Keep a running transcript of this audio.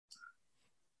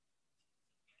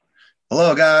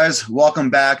Hello, guys. Welcome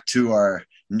back to our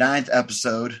ninth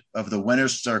episode of the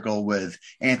Winner's Circle with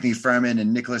Anthony Furman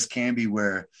and Nicholas Canby,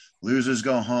 where losers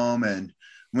go home and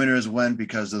winners win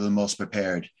because they're the most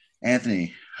prepared.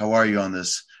 Anthony, how are you on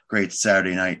this great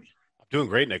Saturday night? Doing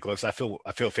great, Nicholas. I feel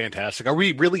fantastic. Are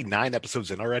we really 9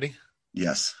 episodes in already?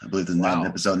 Yes, I believe the ninth Wow.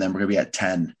 episode, and then we're going to be at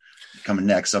 10 coming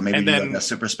next. So maybe And do like then a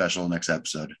super special next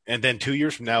episode. and then 2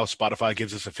 years from now, Spotify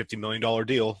gives us a $50 million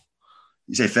deal.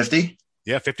 You say 50?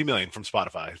 Yeah, 50 million from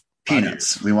Spotify. 5 years.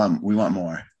 Peanuts. We want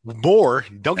more. More.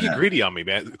 Don't get Yeah. greedy on me,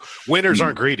 man. Winners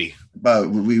aren't greedy.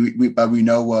 But we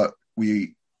know what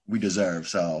we deserve,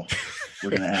 so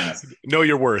we're going to ask. Know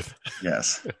your worth.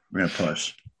 Yes, we're going to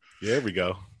push. Yeah, there we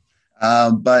go.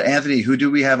 But Anthony, who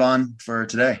do we have on for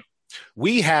today?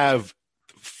 We have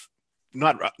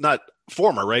not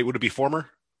former, right? Would it be former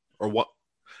or what?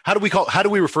 How do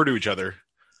we refer to each other?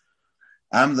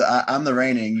 I'm the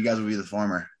reigning. You guys will be the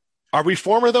former. Are we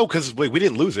former though? Because we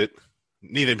didn't lose it.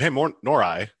 Neither him nor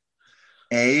I.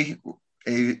 A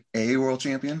world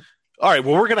champion. All right.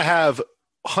 Well, we're gonna have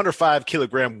 105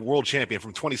 kilogram world champion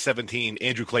from 2017,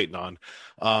 Andrew Clayton on.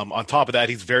 On top of that,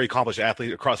 he's a very accomplished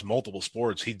athlete across multiple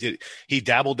sports. He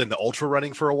dabbled in the ultra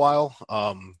running for a while.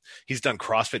 He's done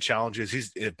CrossFit challenges.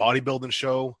 He's a bodybuilding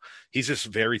show. He's just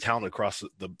very talented across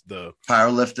the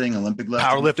Powerlifting, Olympic lifting.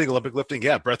 powerlifting, Olympic lifting.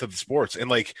 Yeah, breadth of the sports. And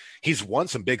like he's won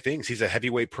some big things. He's a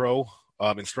heavyweight pro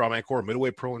in strongman core,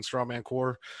 middleweight pro in strongman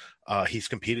core. He's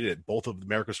competed at both of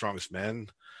America's Strongest Men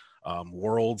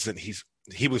worlds, and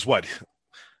he was what,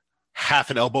 half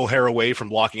an elbow hair away from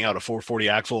locking out a 440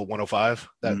 axle at 105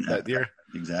 that year.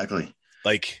 Exactly.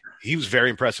 Like he was very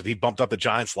impressive. He bumped up the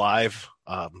Giants live.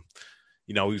 And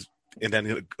then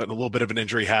a little bit of an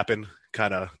injury happened,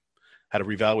 kind of had to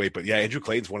reevaluate. But yeah, Andrew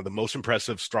Clayton's one of the most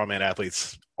impressive strongman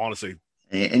athletes, honestly.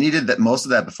 And he did that most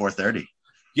of that before 30.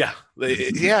 Yeah.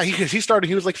 Yeah. He started,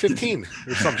 he was like 15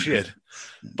 or some shit.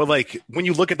 But like when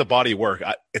you look at the body of work,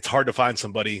 it's hard to find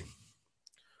somebody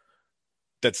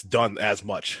that's done as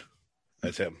much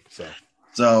as him.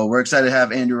 So we're excited to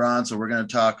have Andrew on. So we're going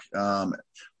to talk.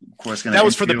 Of course, that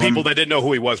was for the people that didn't know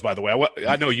who he was. By the way,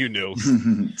 I know you knew.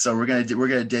 So we're gonna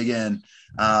dig in,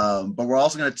 but we're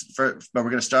also gonna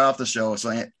start off the show.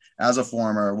 So as a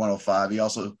former 105, he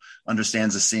also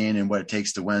understands the scene and what it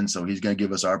takes to win. So he's gonna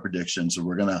give us our predictions. So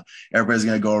everybody's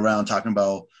gonna go around talking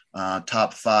about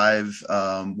top five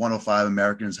 105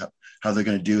 Americans, how they're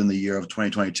going to do in the year of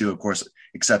 2022, of course,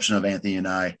 exception of Anthony and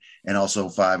I, and also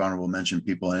 5 honorable mention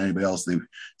people and anybody else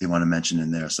they want to mention in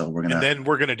there. So we're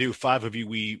going to do 5 of you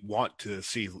we want to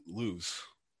see lose.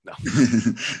 No,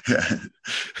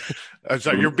 I'm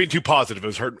sorry, you're being too positive.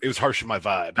 It was harsh in my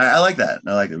vibe. I like that.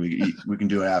 I like it. We can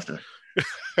do it after.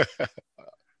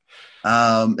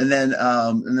 And then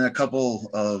a couple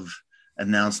of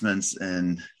announcements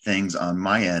and things on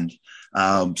my end.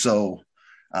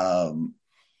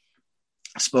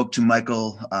 Spoke to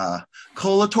Michael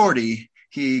Colatorti.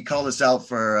 He called us out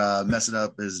for messing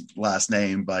up his last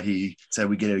name, but he said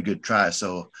we get it a good try.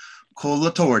 So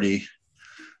Colatorti.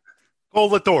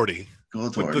 With the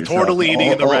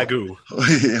tortellini and the ragu.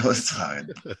 It was fine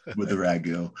with the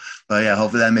ragu. But yeah,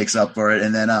 hopefully that makes up for it.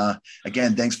 And then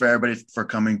again, thanks for everybody for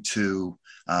coming to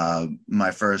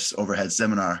my first overhead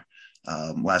seminar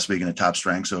last week in the top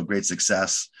strength. So great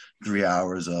success. 3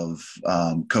 hours of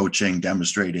coaching,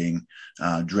 demonstrating,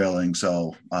 drilling.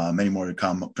 So many more to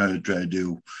come. I'm trying to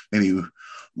do maybe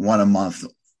one a month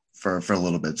for a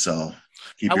little bit. So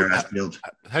keep your eyes peeled.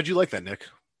 How'd you like that, Nick?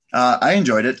 I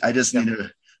enjoyed it. I just need to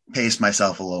pace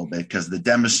myself a little bit because the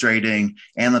demonstrating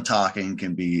and the talking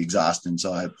can be exhausting.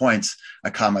 So at points, I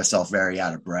caught myself very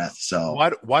out of breath. So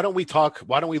why don't we talk?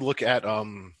 Why don't we look at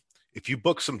if you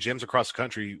book some gyms across the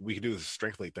country, we can do this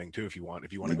strength league thing too. If you want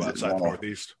to go outside the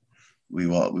Northeast. We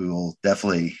will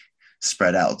definitely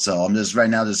spread out. So I'm just right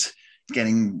now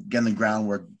getting the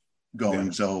groundwork going.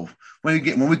 Yeah. So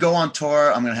when we go on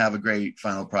tour, I'm going to have a great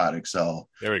final product. So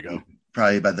there we go.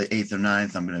 Probably by the 8th or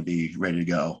 9th, I'm going to be ready to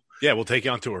go. Yeah. We'll take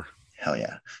you on tour. Hell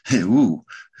yeah. Ooh,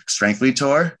 strength league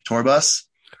tour bus.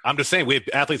 I'm just saying we have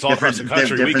athletes all across the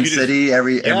country. Different city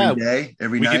every day,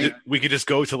 every night. We could just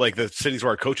go to like the cities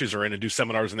where our coaches are in and do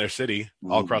seminars in their city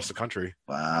all across the country.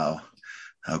 Wow.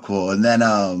 How cool. And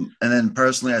then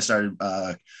personally, I started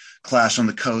Clash on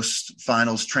the Coast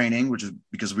finals training, which is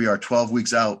because we are 12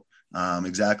 weeks out.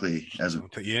 Exactly.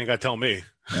 You ain't got to tell me.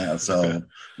 Yeah. So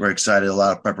we're excited. A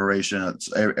lot of preparation.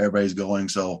 Everybody's going.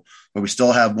 So, but we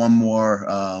still have one more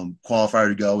qualifier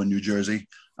to go in New Jersey.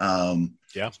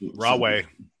 Rahway.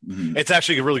 Mm-hmm. It's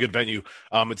actually a really good venue.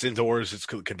 It's indoors. It's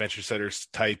convention centers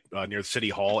type near the city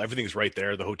hall. Everything's right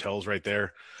there. The hotel's right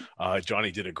there.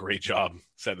 Johnny did a great job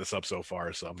setting this up so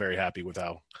far. So I'm very happy with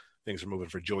how things are moving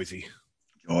for Joyzy.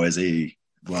 Joyzy.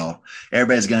 Well,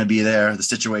 everybody's going to be there. The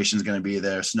situation's going to be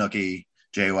there. Snooki,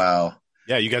 JWoww.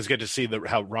 Yeah, you guys get to see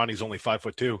how Ronnie's only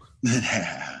 5'2".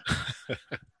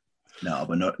 No,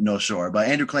 but no, sure. But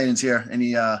Andrew Clayton's here.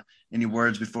 Any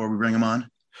words before we bring him on?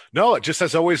 No, just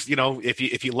as always,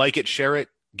 if you like it, share it,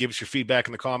 give us your feedback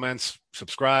in the comments,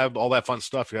 subscribe, all that fun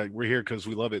stuff. We're here because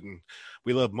we love it, and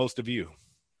we love most of you.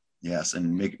 Yes,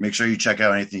 and make sure you check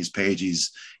out Anthony's page.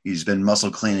 He's been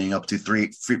muscle cleaning up to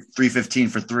 315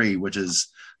 for 3, which is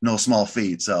no small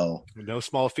feat. So no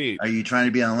small feat. Are you trying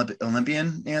to be an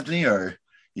Olympian, Anthony, or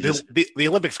the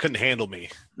Olympics couldn't handle me?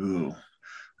 Ooh,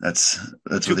 that's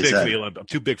what too they big said. I'm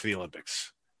too big for the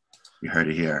Olympics. You heard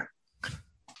it here.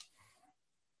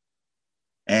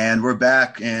 And we're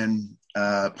back in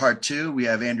part 2. We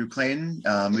have Andrew Clayton.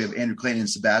 We have Andrew Clayton and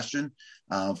Sebastian.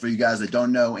 For you guys that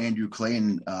don't know Andrew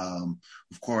Clayton,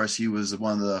 of course, he was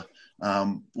one of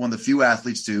the few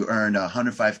athletes to earn a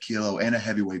 105 kilo and a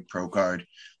heavyweight pro card.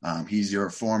 He's your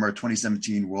former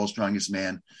 2017 World's Strongest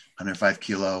Man, 105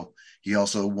 kilo. He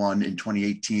also won in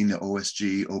 2018 the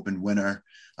OSG Open winner,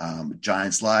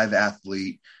 Giants Live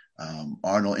athlete,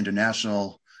 Arnold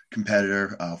International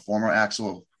competitor, former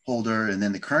axle holder, and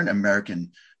then the current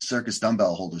American circus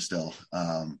dumbbell holder still.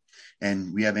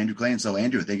 And we have Andrew Clayton. So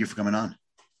Andrew, thank you for coming on.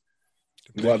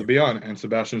 Glad to be on. And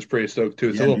Sebastian's pretty stoked too.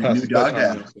 It's a little past new dog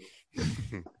dad.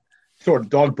 Sort of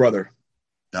dog brother.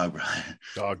 Dog brother.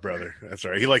 Dog brother. That's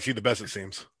right. He likes you the best, it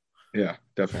seems. Yeah,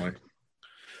 definitely.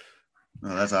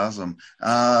 Oh, that's awesome.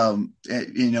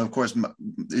 Of course,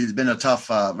 it's been a tough.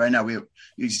 Right now,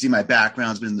 you see my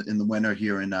background's been in the winter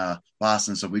here in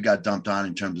Boston, so we got dumped on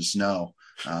in terms of snow.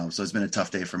 So it's been a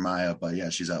tough day for Maya, but yeah,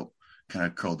 she's out kind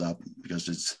of curled up because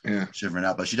it's shivering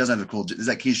out. But she doesn't have the cool. Is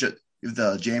that Keisha? If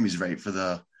the jammies right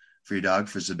for your dog,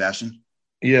 for Sebastian?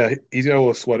 Yeah, he's got a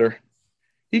little sweater.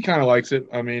 He kind of likes it.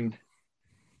 I mean,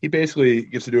 he basically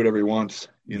gets to do whatever he wants.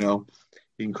 He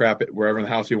can crap it wherever in the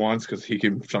house he wants because he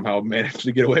can somehow manage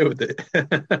to get away with it.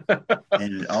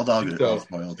 And all dogs are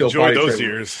spoiled. Enjoy those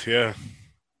years, yeah.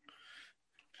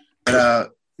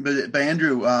 But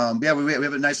Andrew, we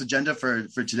have a nice agenda for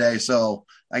today. So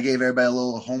I gave everybody a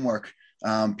little homework.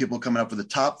 People coming up with the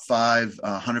top 5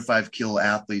 105 kilo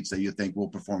athletes that you think will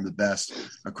perform the best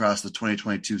across the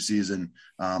 2022 season.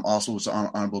 Also, it's an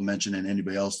honorable mention, and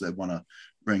anybody else that want to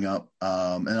bring up.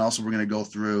 And also, we're going to go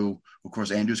through, of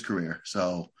course, Andrew's career.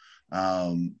 So,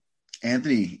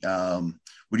 Anthony,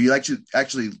 would you like to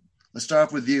let's start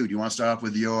off with you. Do you want to start off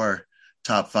with your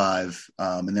top 5,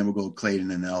 and then we'll go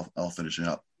Clayton, and then I'll finish it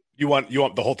up. You want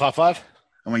the whole top 5?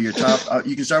 I want your top.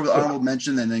 You can start with honorable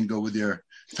mention, and then go with your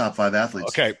top 5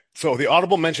 athletes. Okay, so the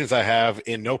honorable mentions I have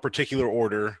in no particular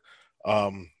order,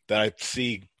 that I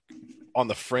see on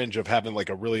the fringe of having like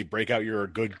a really breakout year,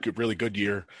 or really good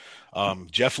year.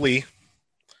 Jeff Lee,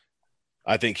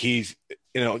 I think he's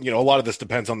a lot of this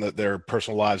depends on their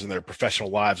personal lives and their professional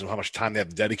lives and how much time they have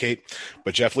to dedicate.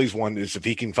 But Jeff Lee's one is, if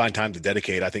he can find time to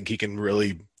dedicate, I think he can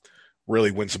really,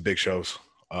 really win some big shows.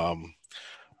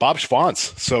 Bob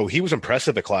Schwantz, so he was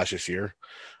impressive at Clash this year.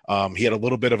 He had a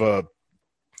little bit of a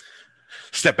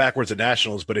step backwards at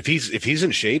nationals, but if he's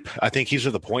in shape, I think he's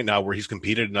at the point now where he's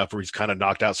competed enough where he's kind of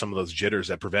knocked out some of those jitters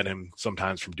that prevent him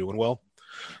sometimes from doing well.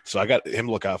 So I got him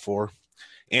to look out for.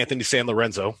 Anthony San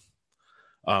Lorenzo.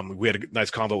 We had a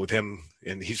nice convo with him,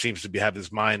 and he seems to have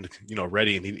his mind,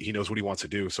 ready, and he knows what he wants to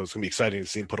do. So it's gonna be exciting to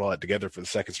see him put all that together for the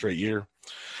second straight year.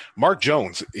 Mark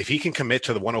Jones, if he can commit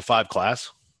to the 105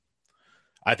 class,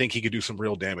 I think he could do some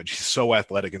real damage. He's so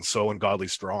athletic and so ungodly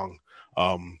strong.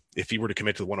 If he were to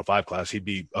commit to the 105 class, he'd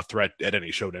be a threat at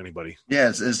any show to anybody. Yeah,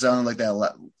 it sounded like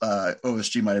that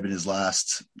OSG might have been his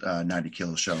last 90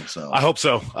 kilo show. So I hope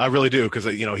so. I really do, because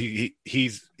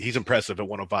he's impressive at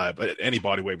 105 at any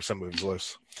body weight with some moves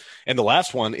lifts. And the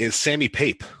last one is Sammy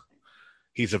Pape.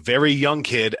 He's a very young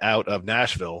kid out of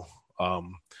Nashville.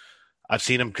 I've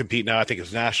seen him compete now. I think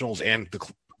it's nationals and the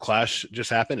Clash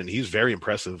just happened, and he's very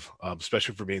impressive,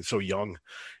 especially for being so young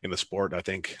in the sport. I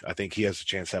think he has a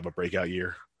chance to have a breakout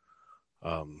year.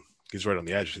 He's right on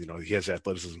the edge. He has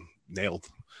athleticism nailed,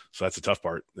 so that's the tough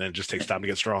part. And it just takes time to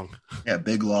get strong. Yeah,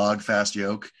 big log, fast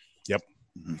yoke. Yep.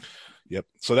 Mm-hmm. Yep.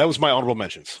 So that was my honorable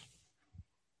mentions.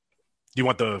 Do you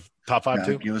want the top 5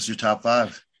 too? Give us your top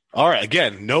 5. All right.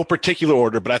 Again, no particular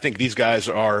order, but I think these guys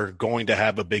are going to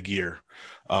have a big year.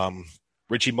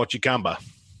 Richie Mochikamba.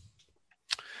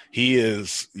 He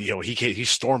is, he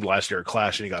stormed last year at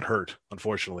Clash and he got hurt,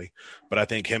 unfortunately. But I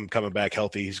think him coming back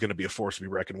healthy, he's going to be a force to be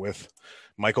reckoned with.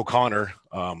 Michael Connor,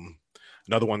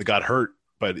 another one that got hurt,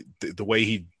 but the way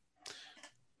he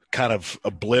kind of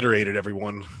obliterated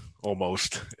everyone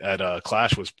almost at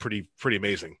Clash was pretty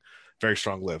amazing. very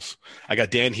strong lifts. I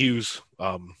got Dan Hughes.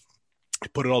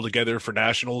 Put it all together for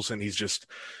nationals, and he's just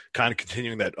kind of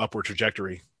continuing that upward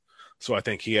trajectory. So I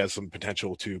think he has some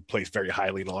potential to place very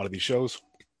highly in a lot of these shows.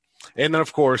 And then,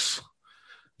 of course,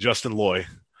 Justin Loy,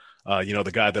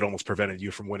 the guy that almost prevented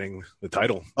you from winning the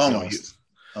title. Almost.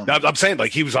 I'm saying,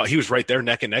 like, he was right there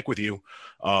neck and neck with you.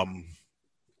 And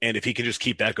if he can just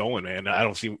keep that going, man, I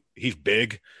don't see – he's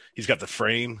big. He's got the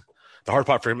frame. The hard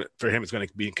part for him is going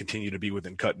to be continue to be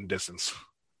within cutting distance,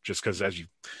 just because as you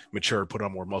mature, put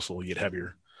on more muscle, you get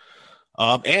heavier.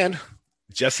 And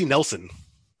Jesse Nelson.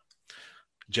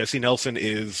 Jesse Nelson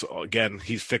is, again,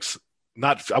 he's fixed –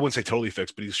 I wouldn't say totally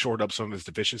fixed, but he's shored up some of his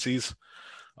deficiencies.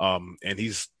 And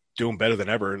he's doing better than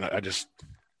ever. And I just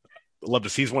love to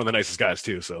see, he's one of the nicest guys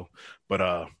too. So, but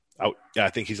I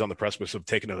think he's on the precipice of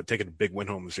taking a big win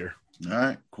home this year. All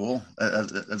right, cool.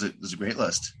 That's a great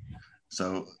list.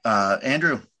 So,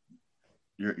 Andrew,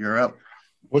 you're up.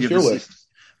 What's your list?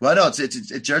 Well, no,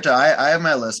 it's your turn. I have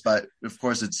my list, but of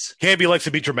course it's Hamby likes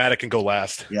to be dramatic and go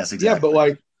last. Yes, exactly. Yeah, but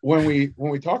like when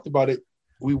we talked about it,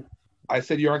 I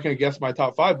said you aren't going to guess my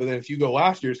top 5, but then if you go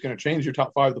last, you're just going to change your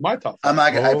top 5 to my top 5. I'm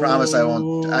not. I promise I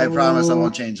won't. I promise I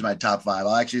won't change my top 5.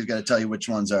 I'll actually going to tell you which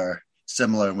ones are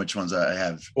similar and which ones I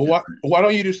have. Well, why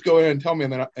don't you just go in and tell me,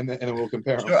 and then we'll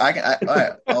compare. Sure, I can. All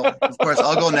right. Well, of course,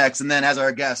 I'll go next, and then as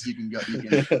our guest, you can go.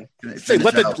 You can say,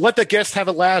 let the guest have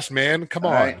it last, man. Come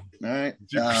on. All right.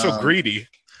 You're so greedy.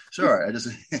 Sure. I just.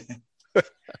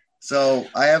 So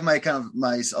I have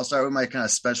I'll start with my kind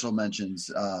of special mentions.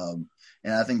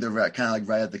 And I think they're kind of like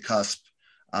right at the cusp.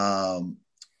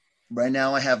 Right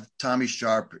now I have Tommy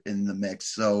Sharp in the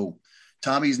mix. So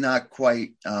Tommy's not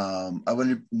quite, I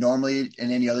wouldn't normally in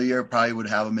any other year, probably would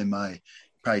have him in my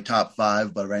probably top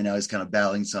 5, but right now he's kind of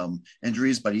battling some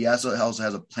injuries, but he also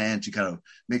has a plan to kind of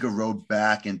make a road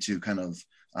back into kind of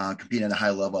compete at a high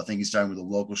level. I think he's starting with a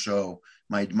local show,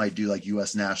 might do like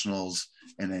US Nationals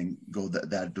and then go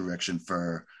that direction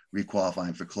for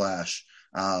requalifying for Clash.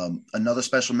 Another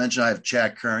special mention, I have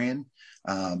Chad Currian.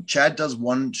 Chad does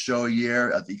one show a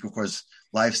year. I think, of course,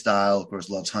 lifestyle, of course,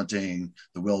 loves hunting,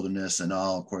 the wilderness and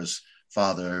all, of course,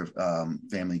 father,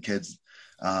 family, kids.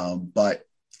 But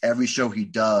every show he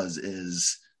does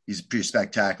he's pretty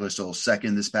spectacular. So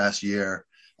second this past year,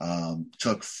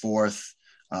 took 4th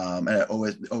at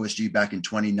OSG back in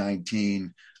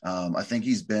 2019. I think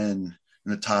he's been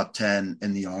in the top 10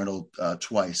 in the Arnold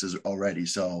twice already.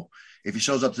 So if he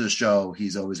shows up to the show,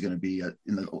 he's always going to be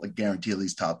guarantee at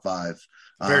least top 5.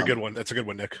 Very good one. That's a good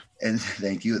one, Nick. And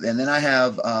thank you. And then I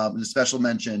have the special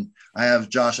mention. I have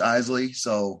Josh Isley.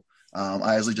 So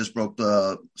Isley just broke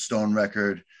the stone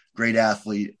record. Great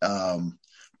athlete.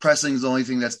 Pressing is the only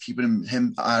thing that's keeping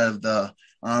him out of the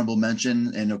honorable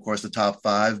mention and, of course, the top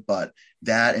 5. But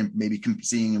that and maybe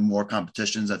seeing in more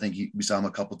competitions. I think we saw him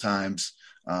a couple times.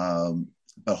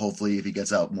 But hopefully, if he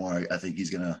gets out more, I think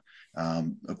he's going to.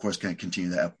 Of course, can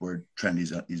continue the upward trend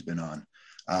he's been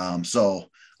on. So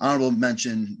honorable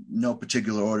mention, no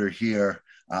particular order here.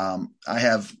 I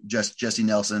have just Jesse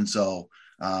Nelson. So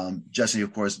Jesse,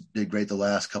 of course, did great the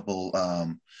last couple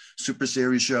Super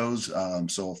Series shows.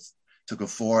 So took a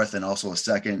 4th and also a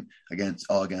 2nd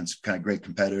against kind of great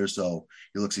competitors. So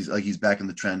he looks like he's back in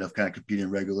the trend of kind of competing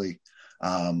regularly.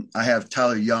 I have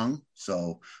Tyler Young.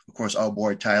 So, of course, our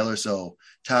boy Tyler. So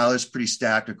Tyler's pretty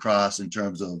stacked across in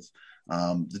terms of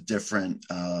the different,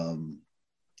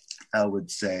 I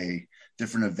would say,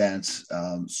 different events,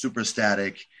 super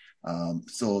static.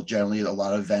 So generally a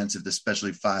lot of events,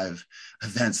 especially 5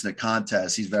 events in a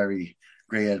contest, he's very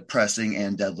great at pressing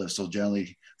and deadlift. So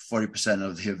generally 40%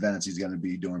 of the events, he's going to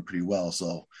be doing pretty well.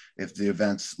 So if the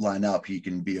events line up, he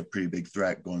can be a pretty big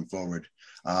threat going forward.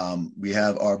 We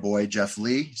have our boy, Jeff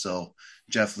Lee. So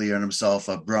Jeff Lee earned himself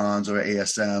a bronze or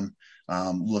ASM,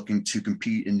 looking to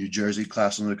compete in New Jersey,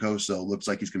 Clash on the Coast. So it looks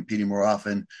like he's competing more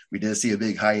often. We did see a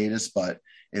big hiatus, but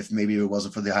if maybe it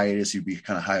wasn't for the hiatus, he'd be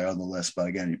kind of higher on the list. But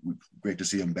again, great to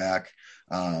see him back.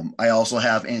 I also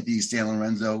have Anthony San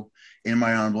Lorenzo in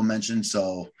my honorable mention.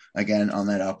 So again, on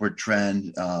that upward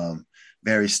trend,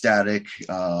 very static.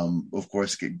 Of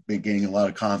course, been gaining a lot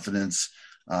of confidence.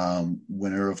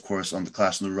 Winner, of course, on the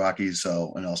Clash of the Rockies.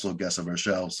 So, and also a guest of our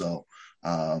show. So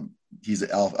he's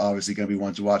obviously going to be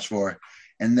one to watch for.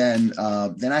 And then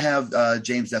I have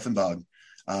James Effenbach.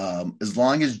 As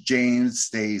long as James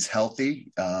stays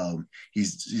healthy,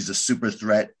 he's a super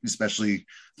threat, especially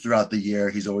throughout the year.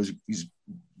 He's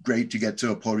great to get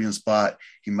to a podium spot.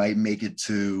 He might make it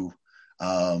to,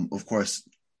 of course,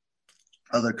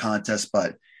 other contests,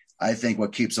 but I think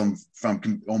what keeps him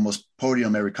from almost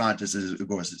podium every contest is, of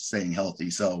course, staying healthy.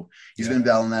 So he's been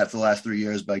battling that for the last 3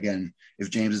 years. But again,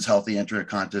 if James is healthy, enter a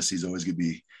contest, he's always going to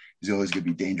be he's always going to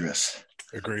be dangerous.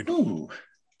 Agreed. Ooh.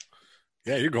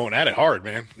 Yeah, you're going at it hard,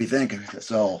 man. We think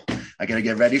so. I got to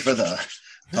get ready for the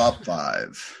top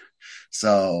 5.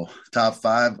 So top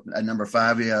 5 at number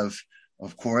 5, we have,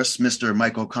 of course, Mr.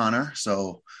 Mike O'Connor.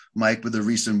 So Mike with a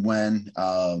recent win.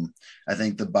 I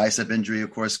think the bicep injury,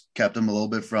 of course, kept him a little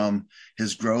bit from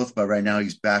his growth, but right now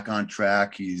he's back on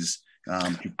track. He's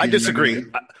I disagree.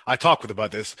 I talked with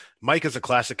about this. Mike is a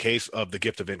classic case of the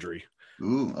gift of injury.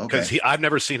 Ooh, okay. Because I've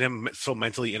never seen him so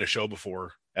mentally in a show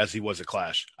before as he was at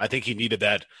Clash. I think he needed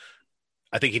that.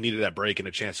 I think he needed that break and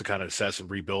a chance to kind of assess and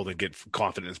rebuild and get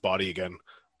confident in his body again.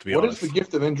 To be honest, what does the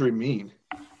gift of injury mean?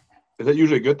 Is that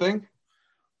usually a good thing?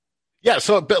 Yeah.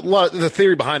 So, but the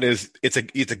theory behind it is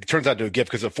it turns out to a gift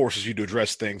because it forces you to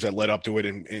address things that led up to it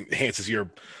and enhances a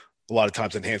lot of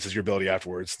times enhances your ability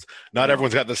afterwards. Not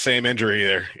everyone's got the same injury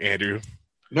there, Andrew.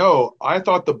 No, I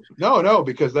thought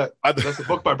because that's the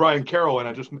book by Brian Carroll,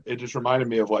 and it just reminded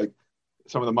me of like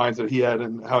some of the minds that he had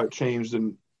and how it changed.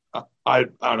 And I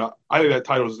don't know. I think that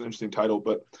title is an interesting title,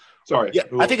 but sorry. Yeah,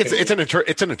 I think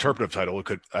it's an interpretive title. It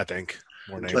could, I think,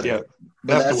 more than anything. Yeah,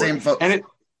 that's the word. And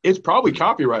it's probably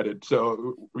copyrighted,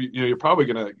 so you're probably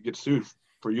gonna get sued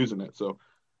for using it. So.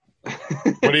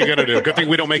 What are you gonna do? Good thing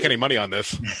we don't make any money on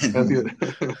this.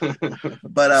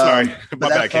 But sorry, but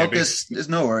that focus is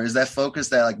no worries. That focus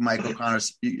that like Mike O'Connor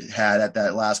had at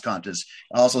that last contest,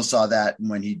 I also saw that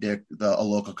when he did a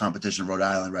local competition in Rhode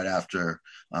Island right after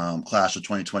Clash of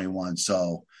 2021.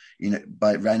 So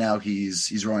but right now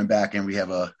he's rolling back, and we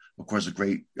have of course a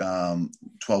great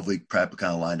 12-week prep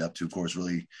kind of lined up to, of course,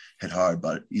 really hit hard.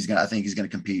 But I think he's gonna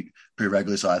compete pretty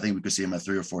regularly. So I think we could see him at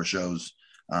 3 or 4 shows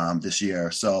this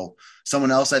year. So someone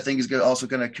else I think is also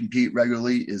going to compete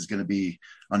regularly is going to be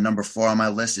on number 4 on my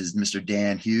list is Mr.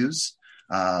 Dan Hughes.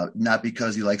 Not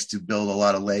because he likes to build a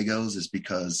lot of Legos, it's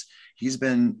because he's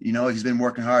been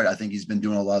working hard. I think he's been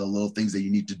doing a lot of little things that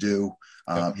you need to do.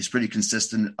 He's pretty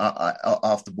consistent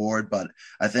off the board, but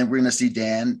I think we're going to see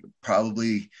Dan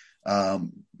probably. I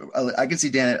can see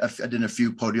Dan in a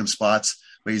few podium spots,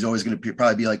 but he's always going to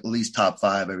probably be like at least top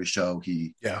 5 every show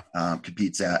he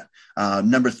competes at.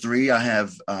 Number 3, I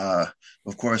have,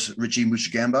 of course, Richie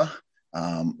Mushigamba.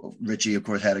 Richie, of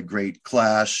course, had a great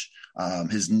Clash.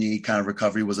 His knee kind of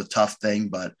recovery was a tough thing,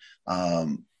 but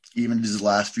even his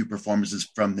last few performances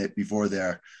before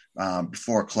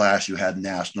Clash, you had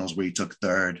Nationals where he took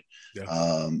 3rd.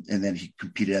 Yeah. And then he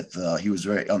competed he was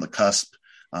very on the cusp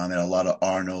at a lot of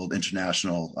Arnold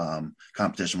international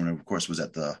competition when it, of course, was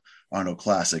at the Arnold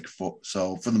Classic.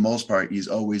 So for the most part, he's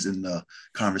always in the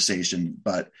conversation,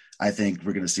 but I think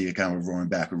we're going to see a kind of rolling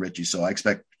back with Richie. So I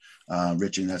expect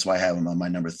Richie, and that's why I have him on my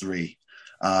number 3.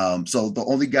 So the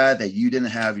only guy that you didn't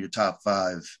have your top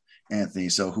 5, Anthony,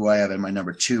 so who I have in my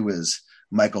number 2 is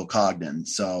Michael Cogden.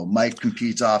 So Mike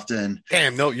competes often.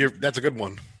 Damn, no, that's a good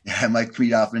one. Yeah, Mike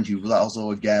competes often. He was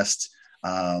also a guest.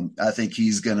 I think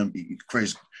he's going to be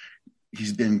crazy.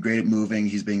 He's been great at moving.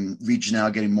 He's been reaching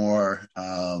out, getting more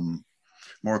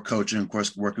coaching, of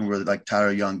course, working with like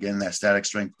Tyler Young, getting that static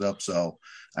strength up. So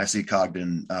I see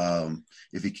Cogden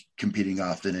if he's competing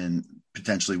often and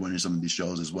potentially winning some of these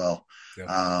shows as well.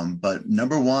 Yeah. But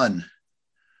number 1,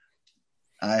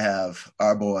 I have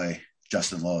our boy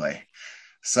Justin Loy.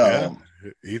 So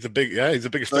he's a big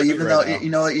so even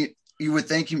though you would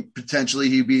think he'd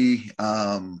be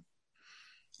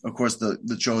of course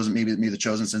the chosen, maybe the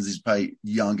chosen, since he's probably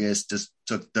youngest, just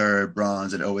took 3rd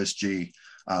bronze at OSG.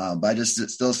 But I just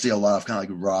still see a lot of kind of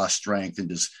like raw strength and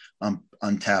just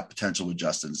untapped potential with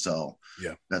Justin. So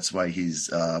that's why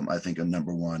he's I think a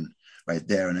number 1 right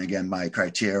there. And again, my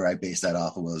criteria I based that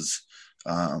off of was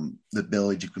the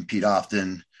ability to compete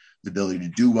often, the ability to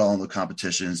do well in the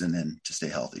competitions, and then to stay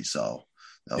healthy. So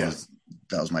that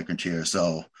was my criteria.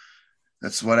 So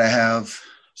that's what I have.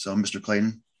 So Mr.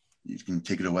 Clayton, you can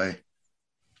take it away.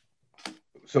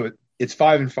 So it's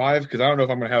 5 and 5 because I don't know if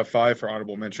I'm going to have 5 for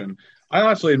honorable mention. I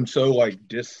honestly am so like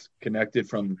disconnected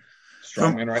from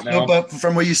Strongman right now. No, but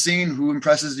from what you've seen, who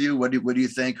impresses you? What do you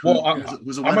think? I'm going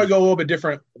to go a little bit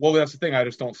different. Well, that's the thing. I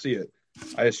just don't see it.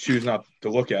 I just choose not to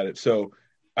look at it. So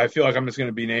I feel like I'm just going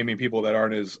to be naming people that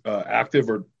aren't as active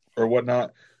or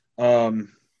whatnot. So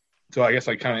I guess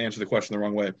I kind of answered the question the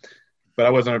wrong way. But I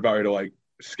wasn't about to like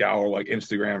scour like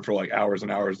Instagram for like hours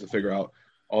and hours to figure out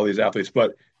all these athletes.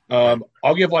 But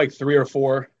I'll give like 3 or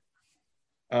 4.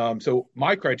 So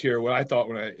my criteria, what I thought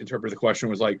when I interpreted the question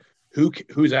was like,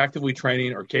 who's actively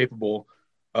training or capable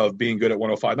of being good at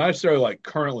 105? Not necessarily like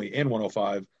currently in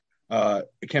 105.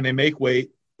 Can they make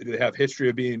weight? Do they have history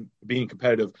of being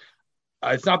competitive?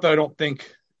 It's not that I don't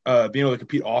think being able to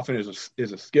compete often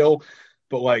is a skill,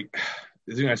 but like,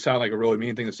 this is going to sound like a really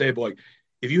mean thing to say, but like,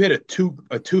 if you hit a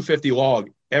 250 log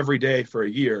every day for a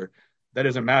year, that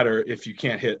doesn't matter if you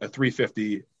can't hit a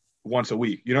 350 once a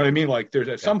week. You know what I mean? Like there's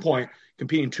at some point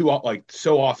competing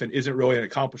so often isn't really an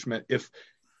accomplishment if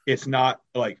it's not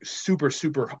like super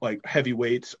like heavy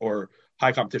weights or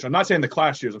high competition. I'm not saying the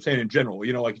class years, I'm saying in general.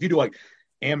 You know, like if you do like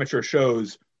amateur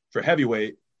shows for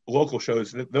heavyweight, local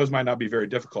shows, those might not be very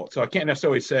difficult. So I can't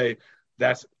necessarily say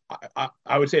that's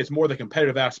I would say it's more the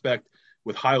competitive aspect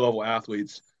with high level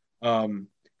athletes. And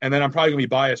then I'm probably gonna be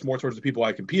biased more towards the people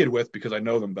I competed with because I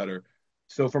know them better.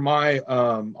 So for my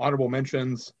honorable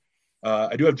mentions,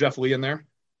 I do have Jeff Lee in there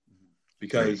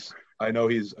because I know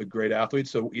he's a great athlete.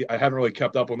 So I haven't really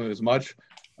kept up with him as much,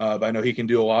 but I know he can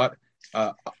do a lot.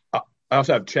 I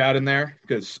also have Chad in there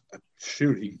because,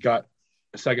 he got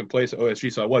a second place at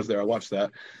OSG, so I was there. I watched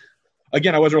that.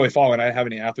 Again, I wasn't really following. I didn't have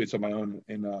any athletes of my own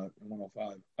in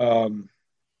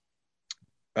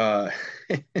 105.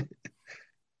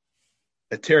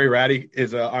 Terry Ratty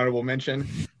is an honorable mention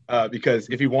because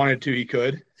if he wanted to, he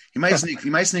could. He might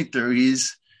sneak through.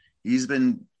 He's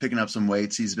been picking up some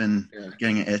weights. He's been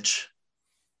getting an itch.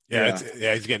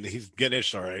 He's getting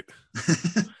itched. All right.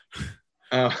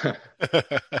 But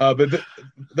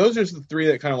those are the three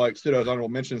that kind of like stood out as honorable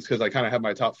mentions because I kind of have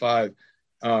my top five,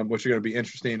 which are going to be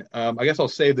interesting. I guess I'll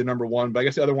save the number one, but I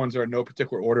guess the other ones are in no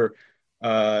particular order.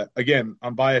 Again,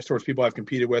 I'm biased towards people I've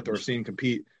competed with or seen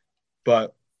compete,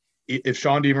 but if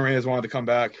Sean DeMarias wanted to come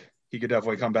back, he could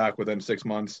definitely come back within 6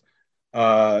 months.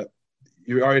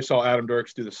 You already saw Adam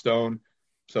Dirks do the stone,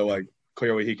 so like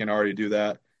clearly he can already do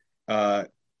that.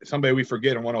 Somebody we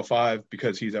forget in 105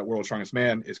 because he's at World's Strongest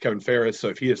Man is Kevin Ferris. So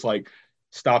if he just like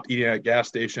stopped eating at a gas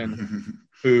station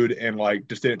food and like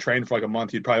just didn't train for like a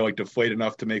month, he'd probably like deflate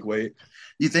enough to make weight.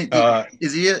 You think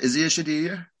is he a shitty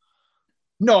year?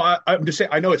 No, I'm just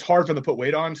saying I know it's hard for him to put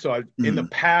weight on. So in the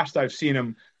past I've seen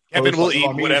him. Kevin will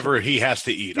eat whatever he has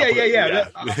to eat. Yeah.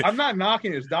 I'm not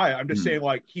knocking his diet. I'm just saying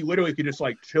like he literally could just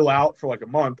like chill out for like a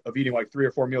month of eating like 3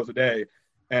 or 4 meals a day,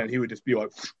 and he would just be like,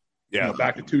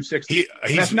 back to 260.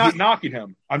 That's not knocking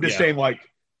him. I'm just saying like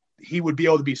he would be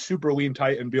able to be super lean,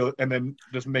 tight, and then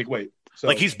just make weight. So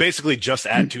like he's basically just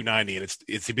at 290, and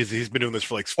he's been doing this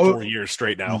for like 4 years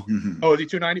straight now. Oh, is he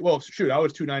 290? Well, shoot, I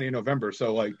was 290 in November,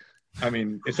 so like, I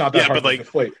mean, it's not that hard to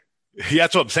deflate. Yeah,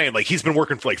 that's what I'm saying. Like he's been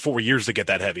working for like 4 years to get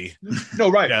that heavy. No,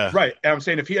 right. And I'm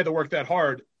saying if he had to work that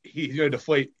hard, he's going to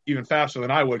deflate even faster than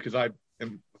I would because I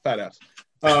am a fat ass.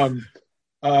 And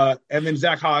then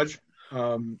Zach Hodge,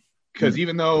 because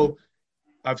even though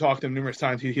I've talked to him numerous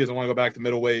times, he doesn't want to go back to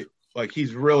middleweight. Like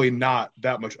he's really not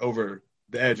that much over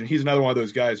the edge, and he's another one of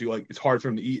those guys who like it's hard for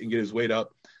him to eat and get his weight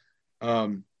up.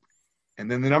 And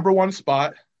then the number one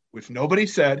spot, which nobody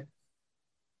said.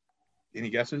 Any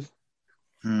guesses?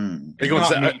 Are you going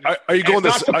Zach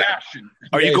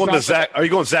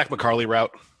McCarley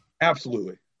route?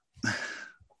 Absolutely.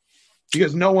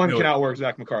 Because no one can outwork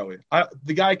Zach McCarley.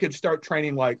 The guy could start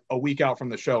training like a week out from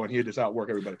the show and he'd just outwork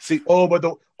everybody.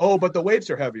 But the weights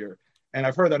are heavier. And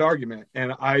I've heard that argument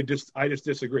and I just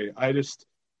disagree.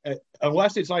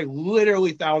 Unless it's like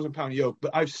literally 1,000-pound yoke,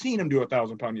 but I've seen him do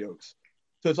 1,000-pound yokes.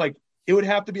 So it's like it would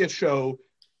have to be a show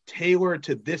tailored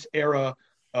to this era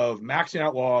of maxing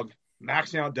out log,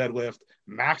 maxing out deadlift,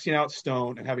 maxing out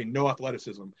stone, and having no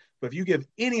athleticism. But if you give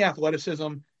any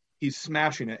athleticism, he's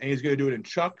smashing it, and he's going to do it in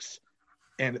chucks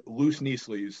and loose knee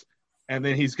sleeves, and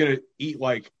then he's going to eat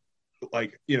like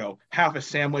half a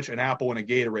sandwich, an apple, and a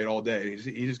Gatorade all day. He's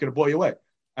just going to blow you away.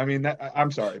 I mean,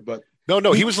 I'm sorry, but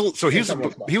no, he was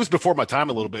before my time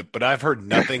a little bit, but I've heard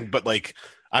nothing but like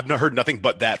I've not heard nothing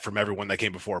but that from everyone that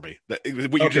came before me.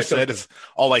 What you just said is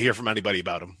all I hear from anybody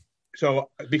about him. So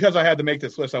because I had to make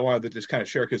this list, I wanted to just kind of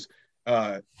share because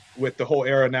with the whole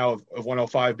era now of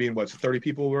 105 being 30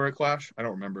 people were at Clash? I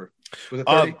don't remember. Was it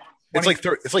 30?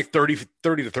 It's like 30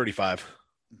 to 35.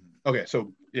 Okay,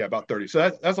 so yeah, about 30.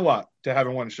 So that's a lot to have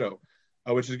in one show,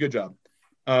 which is a good job.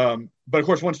 But of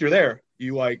course, once you're there,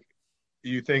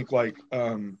 you think like, I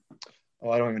don't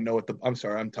even know I'm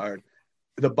sorry, I'm tired.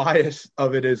 The bias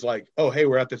of it is like, oh, hey,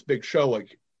 we're at this big show.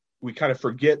 Like we kind of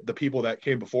forget the people that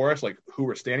came before us, like who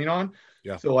we're standing on.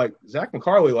 Yeah. So like Zach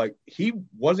McCarley, like he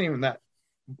wasn't even that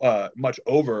much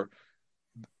over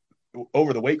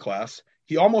the weight class.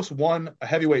 He almost won a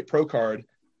heavyweight pro card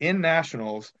in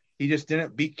nationals. He just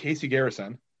didn't beat Casey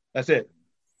Garrison. That's it.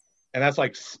 And that's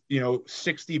like,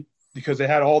 60 because they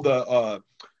had all the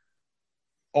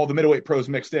middleweight pros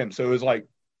mixed in. So it was like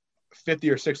 50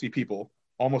 or 60 people,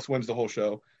 almost wins the whole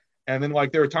show. And then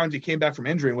like there were times he came back from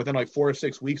injury and within like 4 or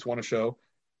 6 weeks won a show.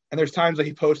 And there's times that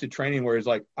he posted training where he's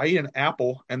like, I eat an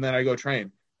apple and then I go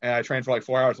train. And I train for like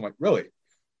 4 hours. I'm like, really?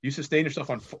 You sustain yourself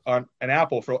on an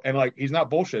apple and like he's not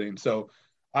bullshitting. So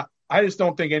I just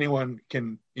don't think anyone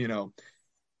can, the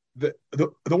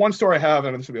one story I have,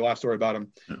 and this will be the last story about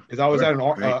him, is I was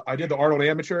I did the Arnold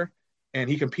Amateur, and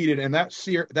he competed, and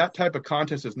that type of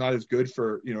contest is not as good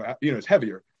for, it's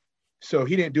heavier. So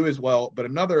he didn't do as well, but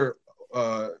another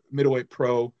middleweight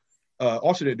pro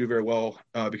also didn't do very well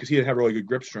because he didn't have really good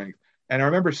grip strength. And I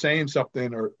remember saying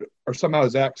something, or somehow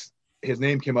his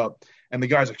name came up, and the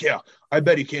guy's like, yeah, I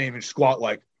bet he can't even squat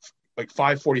like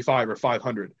 545 or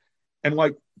 500. And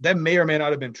like, that may or may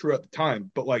not have been true at the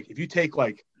time, but like, if you take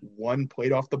like one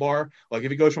plate off the bar, like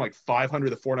if it goes from like 500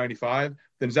 to 495,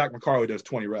 then Zach McCarley does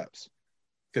 20 reps.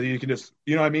 Because you can just,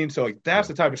 you know what I mean? So like, that's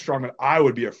the type of strongman I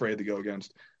would be afraid to go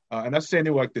against. And that's the same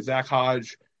thing with like the Zach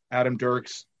Hodge, Adam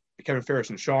Dirks, Kevin Ferris,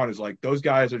 and Sean, is like, those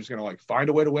guys are just going to like find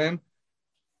a way to win,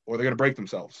 or they're going to break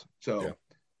themselves. So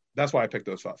that's why I picked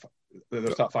those top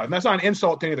five. And that's not an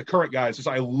insult to any of the current guys. Just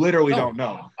I literally don't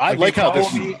know. I like how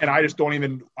this, and I just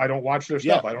I don't watch their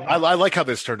stuff. I like how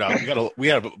this turned out. We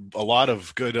have a lot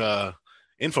of good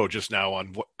info just now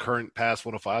on what current past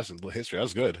 105s and history. That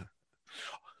was good.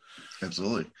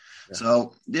 Absolutely. Yeah.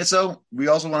 So we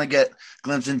also want to get a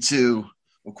glimpse into,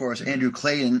 of course, Andrew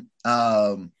Clayton.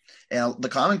 And the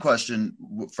common question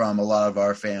from a lot of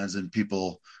our fans and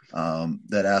people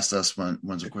that asked us when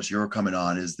of course you were coming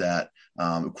on is that,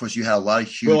 of course, you had a lot of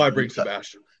huge. Will I bring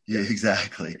Sebastian? Yeah,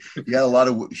 exactly. You had a lot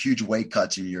of huge weight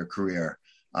cuts in your career.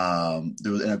 And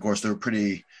of course, they were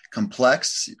pretty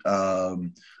complex,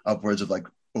 upwards of like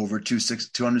over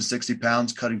 260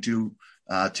 pounds, cutting to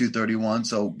 231.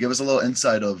 So give us a little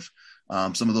insight of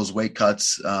some of those weight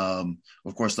cuts.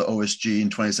 Of course, the OSG in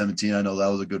 2017, I know that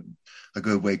was a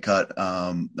good weight cut.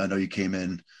 I know you came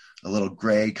in a little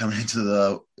gray coming into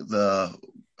the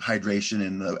hydration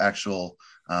and the actual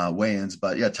weigh-ins,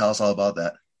 but yeah, tell us all about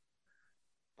that.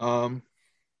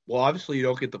 Well, obviously you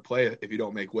don't get to play if you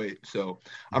don't make weight. So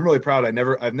I'm really proud.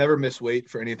 I've never missed weight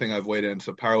for anything I've weighed in.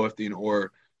 So powerlifting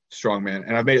or strongman,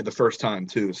 and I've made it the first time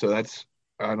too. So that's,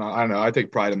 I don't know. I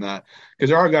take pride in that, because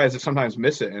there are guys that sometimes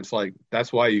miss it, and it's like,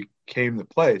 that's why you came to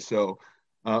play. So,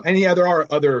 and yeah, there are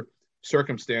other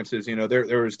circumstances.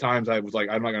 There was times I was like,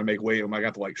 I'm not going to make weight. Am I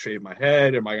going to like shave my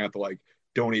head? Am I going to have to like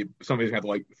don't eat? Somebody's going to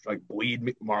have to like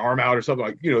bleed my arm out or something,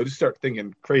 like, just start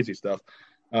thinking crazy stuff.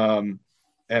 But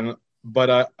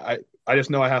I just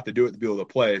know I have to do it to be able to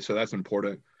play. So that's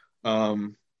important. But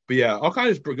yeah, I'll kind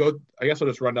of just go, I guess I'll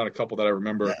just run down a couple that I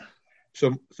remember. Yeah.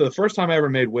 So the first time I ever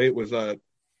made weight was,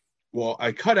 well,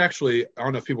 I cut actually, I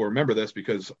don't know if people remember this,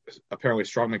 because apparently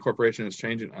Strongman Corporation is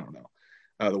changing. I don't know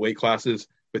the weight classes,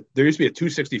 but there used to be a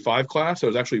 265 class. That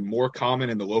was actually more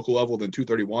common in the local level than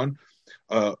 231.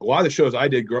 A lot of the shows I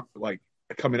did like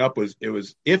coming up was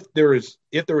if there was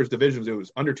divisions, it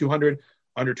was under 200,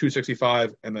 under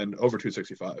 265, and then over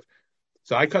 265.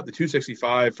 So I cut the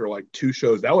 265 for like 2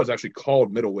 shows. That was actually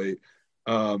called middleweight.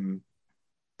 And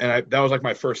that was like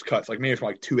my first cuts, like maybe from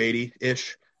like 280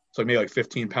 ish. So maybe like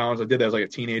 15 pounds. I did that as like a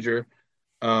teenager.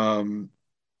 Then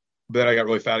I got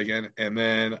really fat again. And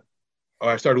then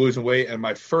I started losing weight. And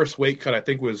my first weight cut, I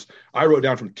think, I wrote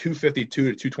down from 252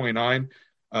 to 229.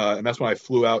 And that's when I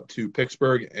flew out to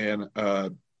Pittsburgh and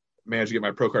managed to get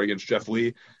my pro card against Jeff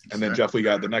Lee. And then Jeff Lee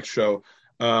got the next show.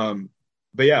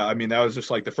 But yeah, I mean, that was just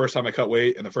like the first time I cut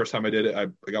weight, and the first time I did it, I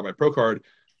got my pro card.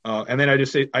 And then I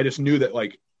just knew that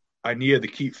like I needed to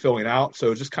keep filling out. So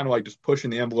it was just kind of like just pushing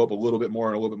the envelope a little bit more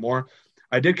and a little bit more.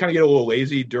 I did kind of get a little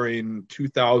lazy during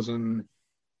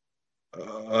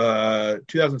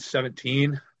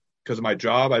 2017 because of my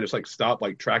job. I just like stopped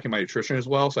like tracking my nutrition as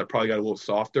well. So I probably got a little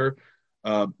softer.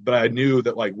 But I knew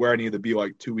that like where I needed to be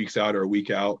like 2 weeks out or a week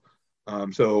out.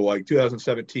 So like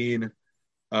 2017,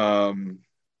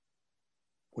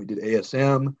 we did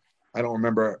ASM. I don't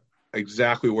remember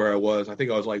exactly where I was. I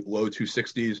think I was like low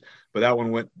 260s, but that one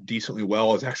went decently well.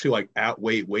 I was actually like at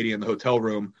weight, waiting in the hotel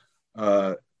room.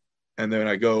 And then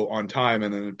I go on time,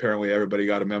 and then apparently everybody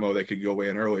got a memo they could go weigh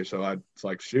in early. So it's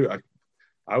like, shoot,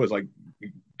 I was like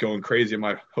going crazy in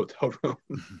my hotel room.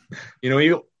 You know,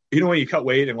 when you cut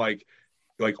weight and like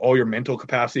all your mental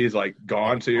capacity is like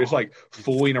gone. So you're just like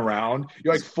fooling around.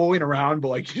 You're like fooling around, but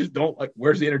like you just don't like,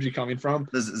 where's the energy coming from?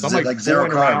 So I'm like zero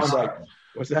carbs. Around, like,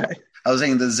 what's that? I was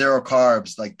saying the zero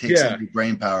carbs like takes some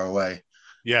brain power away.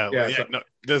 Yeah. So, no,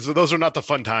 those are not the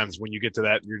fun times when you get to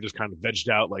that. You're just kind of vegged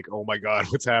out, like, oh my God,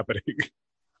 what's happening?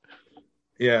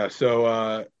 Yeah.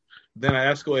 So then I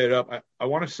escalated up. I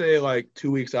want to say like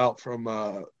 2 weeks out from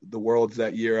the Worlds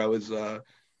that year, I was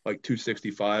like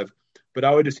 265, but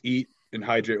I would just eat and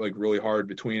hydrate like really hard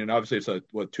between. And obviously it's a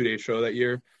 2-day show that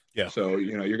year. Yeah. So,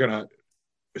 you're going to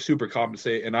super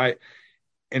compensate. And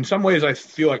in some ways I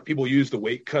feel like people use the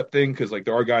weight cut thing, because like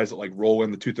there are guys that like roll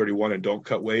in the 231 and don't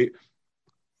cut weight.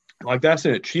 Like that's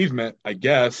an achievement, I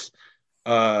guess.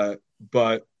 But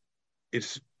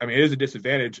it is a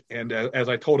disadvantage. And as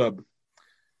I told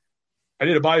I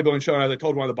did a bodybuilding show, and as I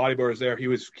told one of the bodybuilders there, he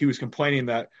was complaining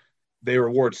that they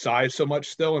reward size so much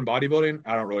still in bodybuilding.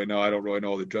 I don't really know. I don't really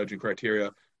know the judging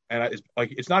criteria. And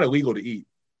it's not illegal to eat,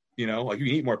 like you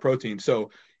can eat more protein.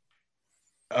 So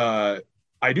I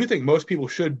do think most people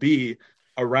should be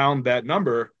around that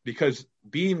number, because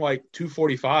being like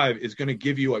 245 is going to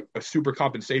give you like a super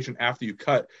compensation after you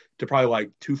cut to probably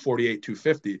like 248,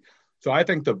 250. So I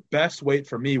think the best weight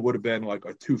for me would have been like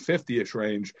a 250-ish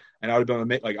range. And I would have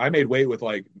been like, I made weight with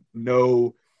like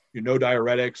no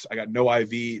diuretics. I got no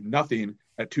IV, nothing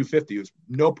at 250. It was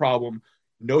no problem,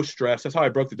 no stress. That's how I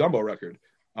broke the dumbbell record.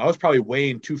 I was probably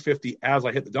weighing 250 as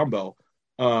I hit the dumbbell.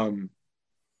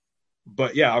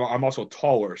 But yeah, I'm also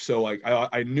taller. So like,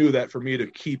 I knew that for me to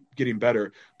keep getting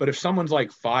better. But if someone's like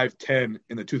 5'10"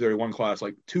 in the 231 class,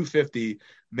 like 250,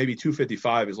 maybe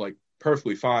 255 is like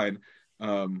perfectly fine.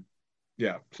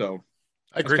 Yeah. So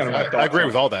I agree. I agree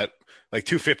with all that. Like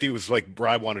 250 was like where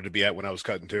I wanted to be at when I was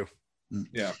cutting too.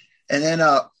 Yeah. And then,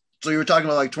 so you were talking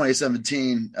about like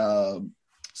 2017.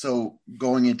 So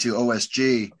going into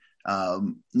OSG,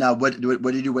 now what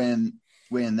did you win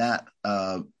that?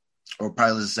 Or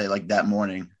probably let's say like that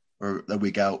morning or the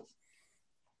week out.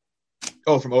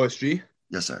 Oh, from OSG?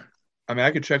 Yes, sir. I mean,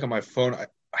 I could check on my phone.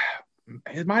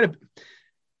 It might have.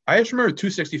 I just remember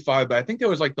 265, but I think that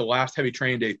was like the last heavy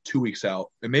training day 2 weeks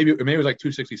out, and maybe it was like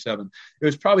 267. It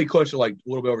was probably close to like a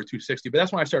little bit over 260. But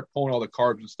that's when I started pulling all the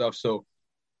carbs and stuff. So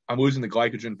I'm losing the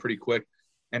glycogen pretty quick.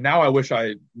 And now I wish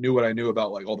I knew what I knew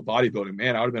about like all the bodybuilding.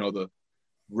 Man, I would have been able to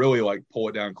really like pull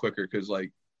it down quicker, because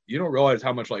like you don't realize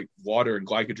how much like water and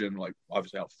glycogen, like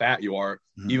obviously how fat you are,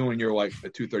 even when you're like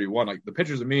at 231. Like the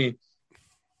pictures of me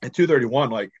at 231,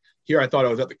 like here I thought I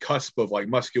was at the cusp of like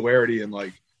muscularity and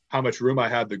like how much room I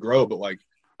had to grow, but like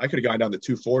I could have gone down to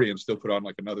 240 and still put on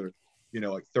like another,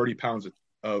 like 30 pounds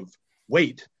of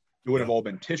weight. It would have all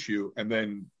been tissue. And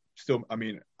then still, I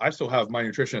mean, I still have my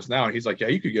nutritionist now, and he's like, yeah,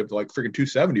 you could get to like freaking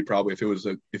 270 probably if it was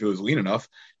lean enough,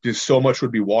 because so much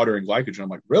would be water and glycogen. I'm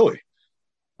like, really?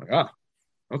 I'm like,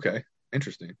 okay,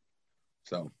 interesting.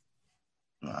 So,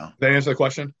 wow. Did that answer the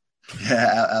question?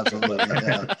 Yeah, absolutely.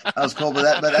 Yeah. That was cool.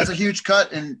 But that's a huge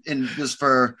cut, and just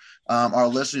for our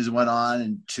listeners who went on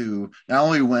and to not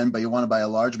only win, but you won by a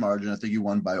large margin. I think you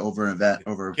won by over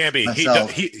Can't be.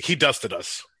 myself. He dusted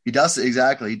us. He dusted,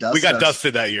 exactly. He dusted. We got us.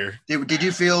 dusted that year. Did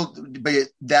you feel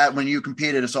that when you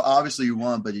competed? So obviously you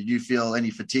won, but did you feel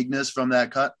any fatigueness from that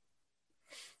cut?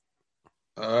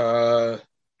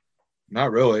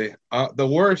 Not really. The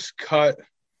worst cut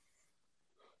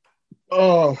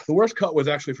was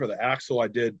actually for the axle I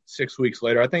did 6 weeks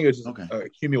later. I think it was just an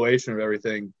accumulation of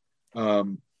everything.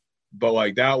 But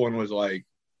like that one was like,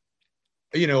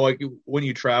 like when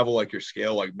you travel, like your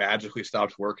scale like magically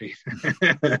stops working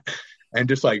and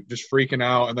just freaking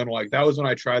out. And then like, that was when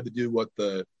I tried to do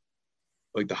the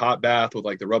hot bath with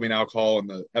like the rubbing alcohol and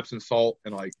the Epsom salt,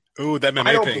 and like, ooh, that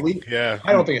MMA thing. Yeah.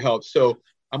 I don't think it helps. So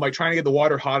I'm like trying to get the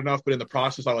water hot enough, but in the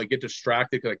process I like get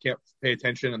distracted because I can't pay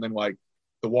attention. And then like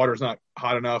the water's not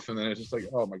hot enough. And then it's just like,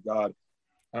 oh my God.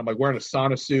 And I'm like wearing a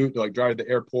sauna suit to like drive to the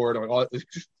airport. I'm like, oh, it's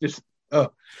just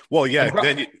well, yeah.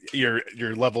 Then your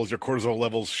levels, your cortisol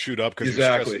levels shoot up because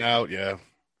you're stressing out. Yeah.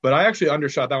 But I actually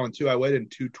undershot that one too. I weighed in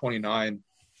 229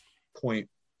 point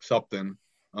something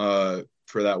for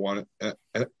that one. And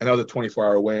that was a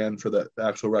 24-hour weigh-in for the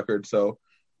actual record. So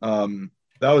that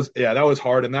was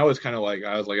hard. And that was kind of like,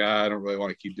 I was like, I don't really want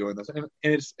to keep doing this. And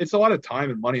it's a lot of time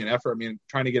and money and effort. I mean,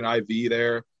 trying to get an IV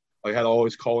there, like I had to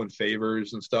always call in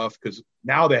favors and stuff, because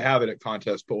now they have it at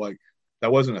contests, but like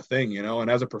that wasn't a thing,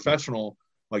 and as a professional,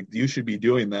 like you should be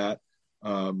doing that.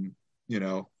 I mean,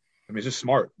 it's just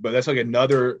smart, but that's like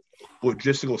another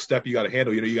logistical step you got to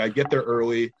handle. You got to get there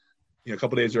early, a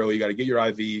couple days early. You got to get your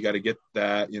IV. You got to get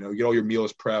that, get all your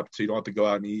meals prepped so you don't have to go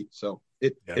out and eat. So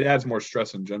it adds more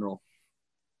stress in general.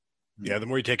 Yeah, the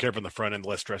more you take care of on the front end, the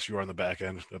less stress you are on the back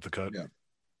end of the cut. Yeah.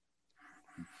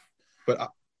 But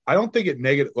I don't think it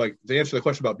negative, like to answer the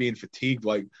question about being fatigued,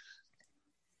 like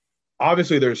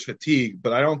obviously there's fatigue,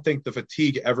 but I don't think the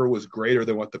fatigue ever was greater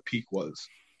than what the peak was.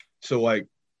 So like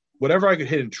whatever I could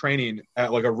hit in training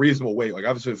at like a reasonable weight, like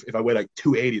obviously if I weigh like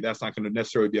 280, that's not going to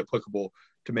necessarily be applicable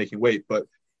to making weight, but,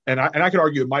 and I could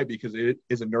argue it might be, because it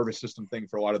is a nervous system thing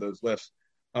for a lot of those lifts.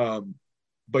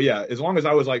 But yeah, as long as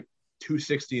I was like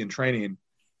 260 in training,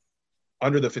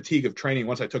 under the fatigue of training,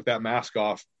 once I took that mask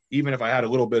off, even if I had a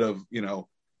little bit of,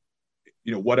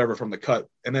 whatever from the cut,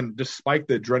 and then just spike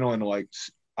the adrenaline, like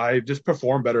I just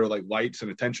perform better, like lights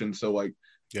and attention. So like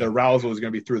the arousal is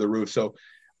going to be through the roof. So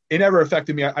it never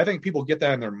affected me. I think people get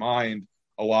that in their mind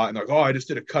a lot, and they're like, "Oh, I just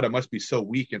did a cut. I must be so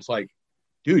weak." And it's like,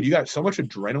 dude, you got so much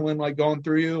adrenaline like going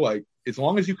through you. Like, as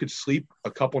long as you could sleep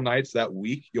a couple nights that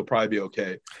week, you'll probably be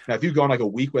okay. Now, if you've gone like a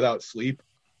week without sleep,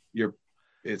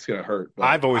 it's gonna hurt. But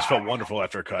I've always felt wonderful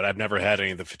after a cut. I've never had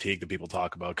any of the fatigue that people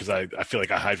talk about because I feel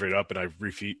like I hydrate up and I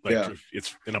refeed.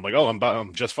 And I'm like, oh,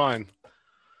 I'm just fine.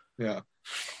 Yeah.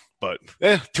 But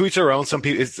to each their own. Some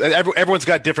people, everyone's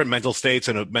got different mental states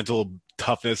and a mental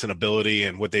toughness and ability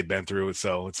and what they've been through.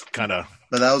 So it's kind of.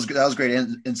 But that was great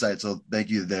insight. So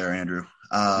thank you there, Andrew.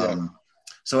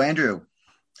 So Andrew,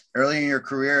 early in your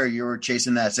career, you were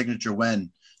chasing that signature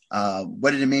win. What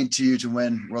did it mean to you to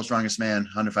win World's Strongest Man,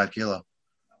 105 kilo?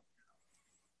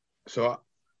 So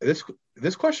this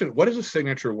question, what is a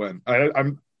signature win?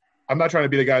 I'm not trying to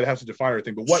be the guy that has to define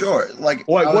everything, but what? Sure,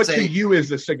 what to you is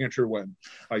the signature win?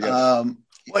 I guess. Well,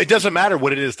 it doesn't matter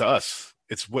what it is to us.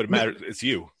 It's what matters. It's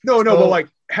you. No, but like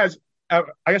I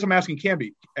guess I'm asking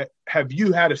Camby, have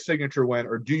you had a signature win,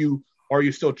 or are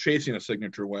you still chasing a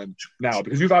signature win now?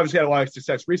 Because you've obviously had a lot of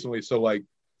success recently. So like,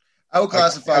 I would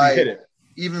classify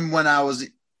even when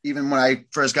I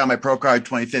first got my pro card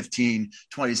 2015,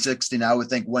 2016, I would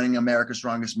think winning America's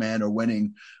Strongest Man or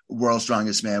winning World's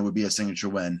Strongest Man would be a signature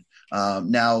win.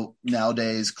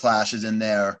 Nowadays Clash is in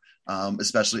there,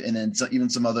 especially, and then even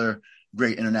some other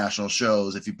great international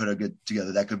shows. If you put a good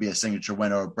together, that could be a signature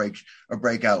win or a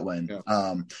breakout win.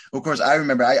 Yeah. Of course, I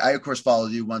remember I of course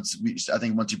followed you once you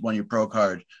won your pro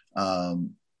card.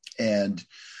 And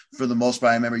for the most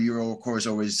part, I remember you were of course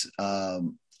always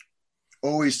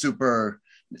super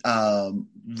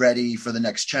ready for the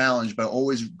next challenge, but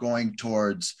always going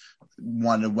towards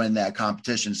wanting to win that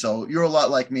competition. So you're a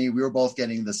lot like me. We were both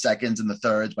getting the seconds and the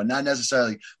thirds, but not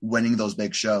necessarily winning those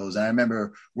big shows. And I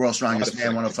remember World's Strongest Man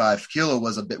 105 kilo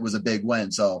was a big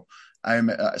win. So for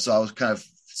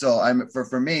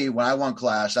me, when I won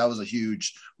Clash, that was a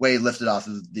huge weight lifted off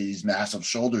of these massive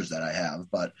shoulders that I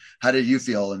have. But how did you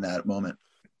feel in that moment?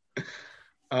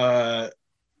 The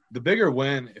bigger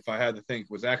win, if I had to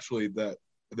think, was actually the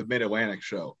Mid-Atlantic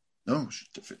show. Oh,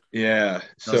 yeah.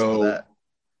 So,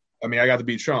 I mean, I got to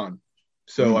beat Sean.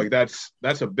 So, like, that's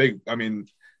a big – I mean,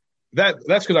 that's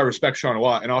because I respect Sean a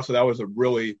lot. And also that was a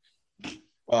really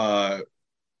I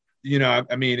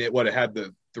mean, it had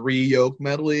the 3 yoke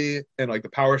medley and, like, the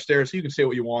power stairs. So you can say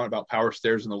what you want about power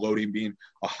stairs and the loading being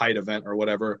a height event or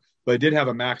whatever. But it did have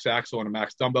a max axle and a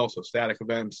max dumbbell, so static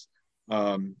events.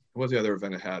 What was the other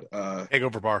event it had?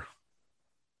 Hangover bar.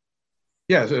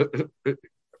 Yeah.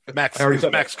 Max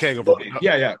keg over.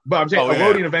 Yeah. But I'm saying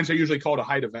loading events are usually called a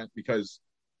height event because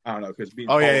I don't know because being.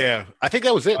 Yeah. I think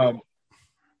that was it.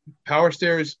 Power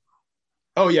stairs.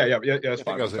 Oh yeah. That's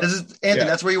fine. This is Anthony.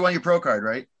 That's where you won your pro card,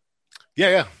 right?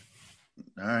 Yeah.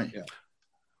 All right. Yeah.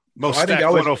 Most stacked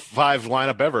 105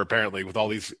 lineup ever, apparently, with all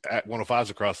these 105s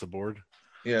across the board.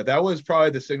 Yeah, that was probably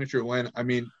the signature win. I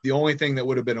mean, the only thing that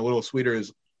would have been a little sweeter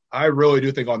is I really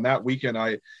do think on that weekend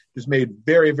I just made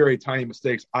very, very tiny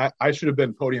mistakes. I should have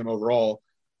been podium overall.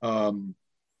 I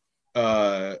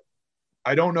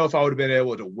don't know if I would have been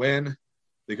able to win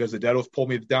because the deadlift pulled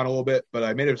me down a little bit, but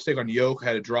I made a mistake on yoke,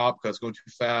 had to drop because I was going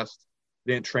too fast.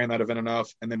 Didn't train that event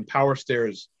enough. And then power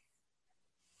stairs,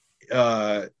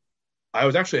 I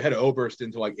was actually ahead of Oberst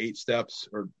into like 8 steps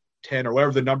or 10 or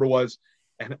whatever the number was.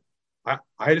 And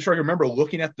I just remember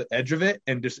looking at the edge of it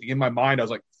and just in my mind, I was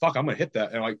like, fuck, I'm going to hit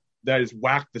that. And like, that just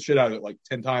whacked the shit out of it like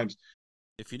 10 times.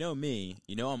 If you know me,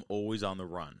 you know I'm always on the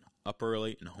run, up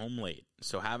early and home late.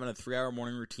 So having a 3-hour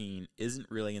morning routine isn't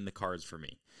really in the cards for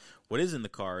me. What is in the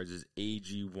cards is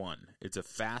AG1. It's a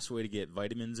fast way to get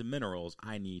vitamins and minerals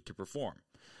I need to perform.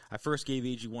 I first gave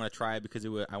AG1 a try because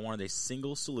I wanted a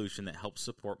single solution that helps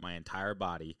support my entire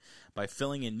body by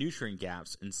filling in nutrient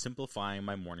gaps and simplifying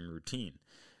my morning routine.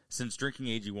 Since drinking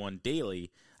AG1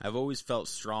 daily, I've always felt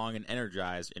strong and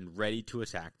energized and ready to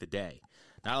attack the day.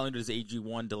 Not only does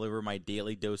AG1 deliver my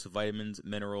daily dose of vitamins,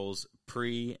 minerals,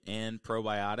 pre- and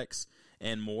probiotics,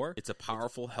 and more, it's a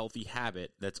powerful, healthy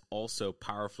habit that's also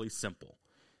powerfully simple.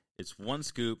 It's 1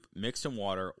 scoop mixed in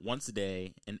water once a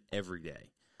day and every day.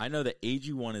 I know that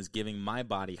AG1 is giving my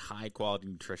body high-quality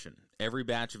nutrition. Every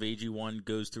batch of AG1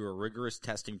 goes through a rigorous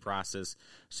testing process,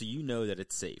 so you know that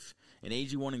it's safe. And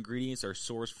AG1 ingredients are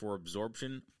sourced for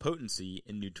absorption, potency,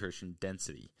 and nutrition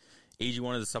density.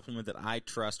 AG1 is a supplement that I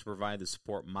trust to provide the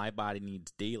support my body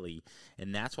needs daily,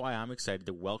 and that's why I'm excited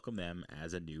to welcome them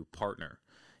as a new partner.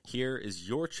 Here is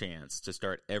your chance to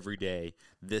start every day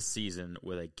this season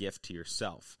with a gift to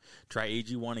yourself. Try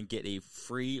AG1 and get a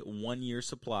free 1-year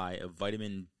supply of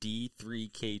vitamin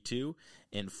D3K2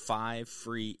 and 5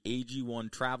 free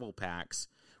AG1 travel packs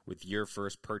with your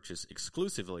first purchase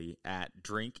exclusively at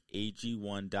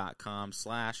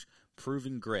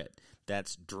drinkag1.com/provengrit.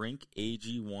 That's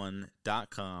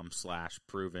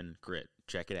drinkag1.com/provengrit.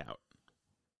 Check it out.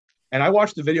 And I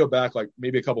watched the video back like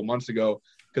maybe a couple months ago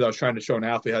because I was trying to show an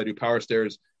athlete how to do power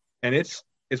stairs. And it's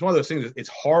one of those things. It's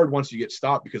hard once you get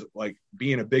stopped because like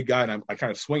being a big guy and I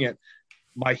kind of swing it,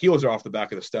 my heels are off the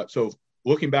back of the step. So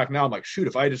looking back now, I'm like, shoot,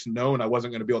 if I had just known I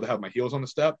wasn't going to be able to have my heels on the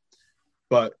step.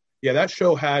 But yeah, that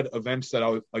show had events that I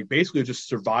was like basically just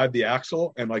survived the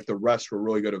axle, and like the rest were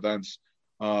really good events.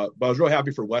 But I was really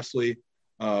happy for Wesley.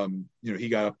 He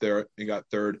got up there and got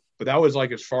third. But that was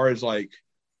like as far as like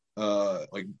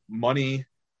money,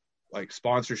 like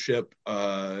sponsorship,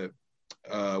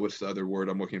 what's the other word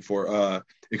I'm looking for?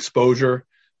 Exposure,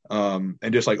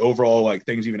 and just like overall like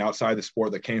things even outside the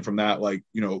sport that came from that, like,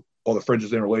 all the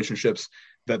fringes and relationships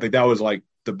that was like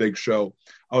the big show.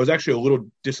 I was actually a little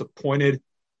disappointed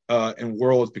in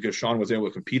Worlds because Sean was able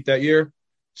to compete that year.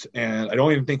 And I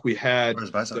don't even think we had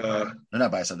bicep. No,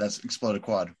 not bicep. That's exploded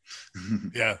quad.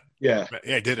 Yeah.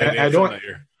 I did. I don't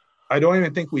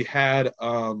even think we had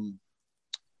the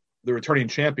returning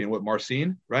champion,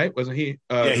 Marcin, right? Wasn't he?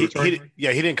 He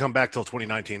didn't come back till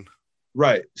 2019.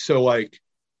 Right. So like,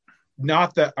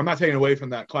 not that I'm not taking away from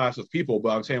that class of people,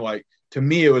 but I'm saying like, to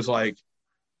me, it was like,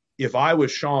 if I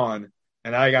was Sean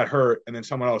and I got hurt and then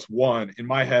someone else won, in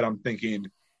my head, I'm thinking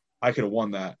I could have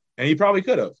won that, and he probably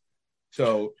could have.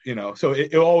 So, so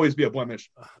it'll always be a blemish.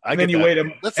 And then you wait a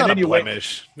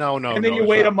blemish. No. And then you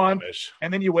wait a month.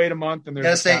 And then you wait a month, and you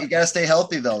gotta stay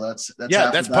healthy though. That's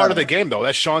part of the game though.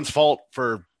 That's Sean's fault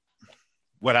for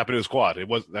what happened to his quad. It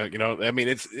was,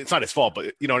 it's not his fault,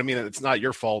 but you know what I mean. It's not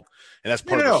your fault, and that's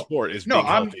part of the sport is being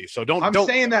healthy. So don't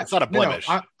saying that it's not a blemish.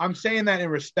 I'm saying that in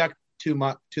respect to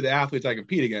the athletes I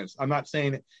compete against. I'm not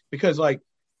saying it because if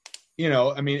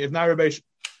not everybody,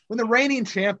 when the reigning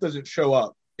champ doesn't show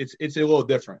up, it's a little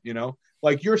different,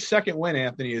 Like your second win,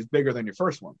 Anthony, is bigger than your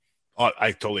first one. Oh,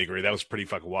 I totally agree. That was pretty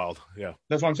fucking wild. Yeah.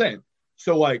 That's what I'm saying.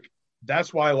 So, like,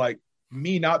 that's why, like,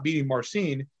 me not beating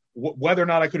Marcin, whether or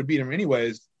not I could have beat him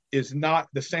anyways, is not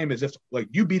the same as if, like,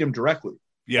 you beat him directly.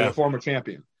 Yeah. As a former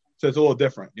champion. So it's a little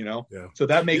different, Yeah. So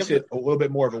that makes it a little bit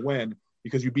more of a win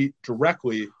because you beat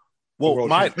directly. Well,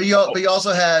 but you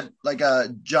also had like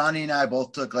Johnny and I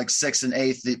both took like 6th and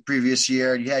 8th the previous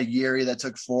year. You had Yuri that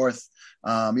took 4th.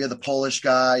 You had the Polish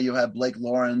guy. You had Blake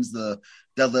Lawrence, the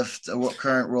deadlift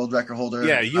current world record holder.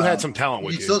 Yeah, you had some talent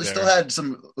with you. Still had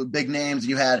some big names.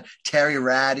 You had Terry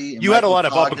Ratty. You had a lot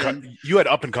of up and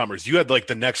comers. You had like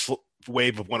the next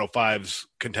wave of 105s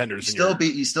contenders.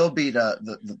 You still beat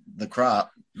the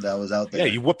crop that was out there.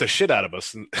 Yeah, you whooped the shit out of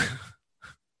us.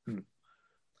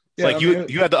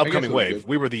 You had the upcoming wave.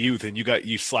 We were the youth, and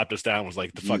you slapped us down. Was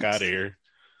like the fuck out of here.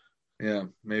 Yeah,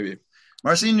 maybe.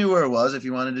 Marcin knew where it was. If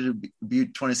you wanted to be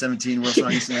 2017 World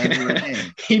Strongest Man,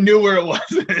 he knew where it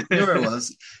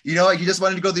was. He just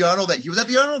wanted to go to the Arnold he was at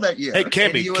the Arnold that year. Hey,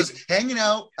 Camby, he was hanging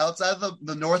out outside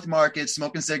the North Market,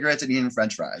 smoking cigarettes and eating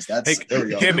French fries. There we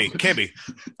go. Camby.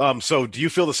 So do you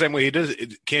feel the same way he does?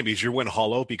 Camby, is your win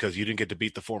hollow because you didn't get to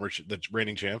beat the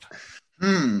reigning champ?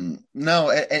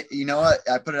 No, you know what?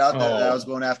 I put it out there that I was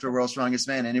going after World's Strongest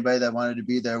Man. Anybody that wanted to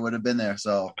be there would have been there.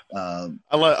 So I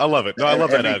love it. No, I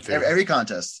love that attitude. Every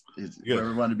contest,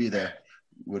 whoever wanted to be there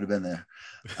would have been there.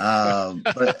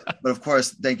 But of course,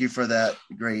 thank you for that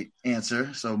great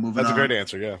answer. So moving on. That's a great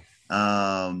answer. Yeah.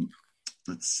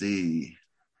 Let's see.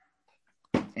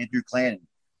 Andrew Clayton.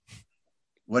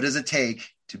 What does it take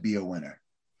to be a winner?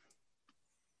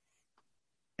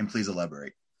 And please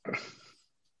elaborate.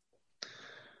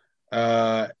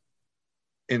 In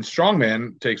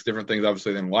Strongman takes different things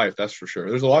obviously than life, that's for sure.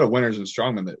 There's a lot of winners in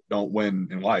Strongman that don't win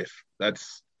in life.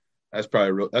 That's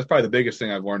probably the biggest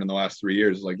thing I've learned in the last 3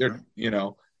 years. Like they're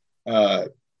like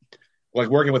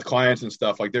working with clients and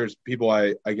stuff, like there's people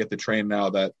I get to train now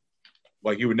that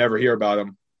like you would never hear about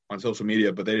them on social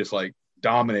media, but they just like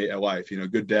dominate at life,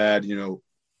 good dad, you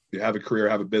have a career,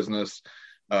 have a business,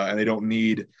 and they don't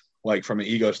need like from an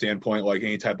ego standpoint, like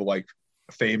any type of like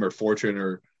fame or fortune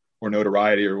or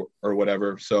notoriety or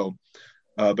whatever. So,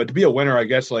 but to be a winner, I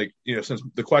guess, like, since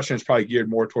the question is probably geared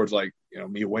more towards like,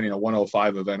 me winning a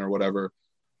 105 event or whatever,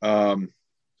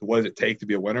 what does it take to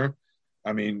be a winner?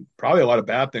 I mean, probably a lot of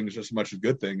bad things just as much as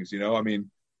good things, I mean,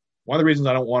 one of the reasons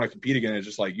I don't want to compete again is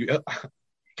just like,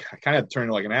 I kind of turn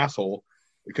into like an asshole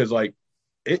because like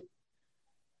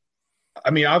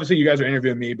obviously you guys are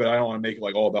interviewing me, but I don't want to make it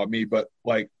like all about me, but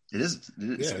like, It is.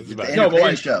 It's about no, but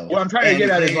like, show. What I'm trying to get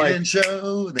at is like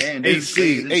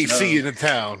AC in the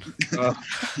town.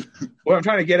 What I'm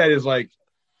trying to get at is like,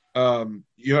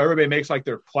 everybody makes like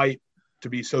their plight to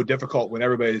be so difficult when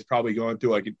everybody's probably going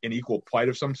through like an equal plight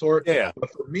of some sort. Yeah.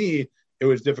 But for me, it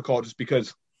was difficult just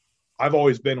because I've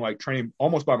always been like training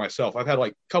almost by myself. I've had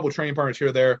like a couple of training partners here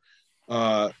or there.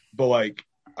 But like,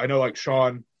 I know like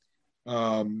Sean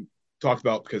talked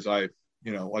about, because I,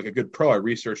 like a good pro, I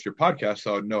researched your podcast,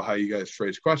 so I know how you guys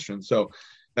phrase questions. So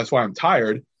that's why I'm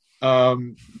tired.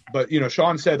 But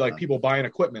Sean said like people buying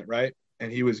equipment, right?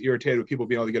 And he was irritated with people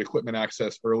being able to get equipment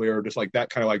access earlier, just like that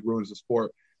kind of like ruins the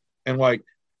sport. And like,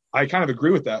 I kind of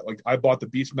agree with that. Like I bought the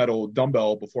Beast Metal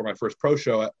dumbbell before my first pro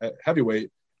show at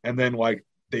heavyweight. And then like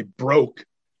they broke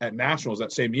at nationals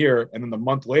that same year. And then the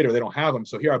month later, they don't have them.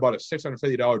 So here I bought a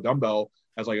 $650 dumbbell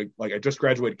as like I just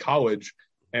graduated college,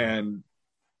 and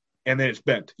then it's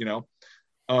bent,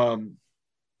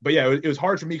 but yeah, it was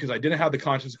hard for me because I didn't have the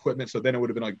conscious equipment. So then it would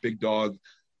have been like big dog.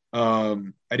 I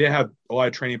didn't have a lot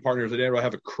of training partners. I didn't really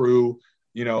have a crew.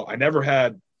 I never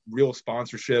had real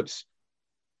sponsorships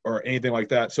or anything like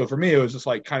that. So for me, it was just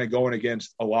like kind of going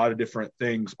against a lot of different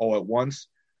things all at once.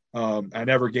 I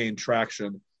never gained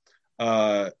traction.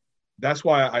 That's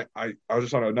why I was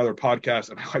just on another podcast,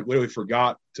 and I literally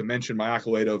forgot to mention my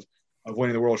accolade of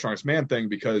winning the World's Strongest Man thing,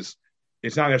 because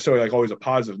it's not necessarily like always a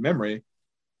positive memory.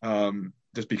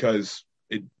 Just because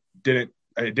I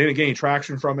didn't gain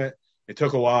traction from it. It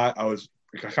took a lot. I was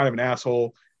kind of an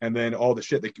asshole. And then all the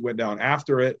shit that went down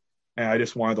after it, and I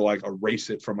just wanted to like erase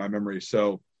it from my memory.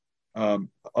 So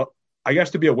I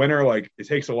guess to be a winner, like it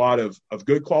takes a lot of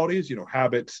good qualities,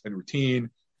 habits and routine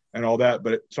and all that.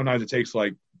 But sometimes it takes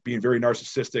like being very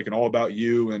narcissistic and all about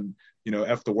you and,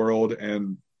 F the world.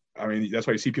 And I mean, that's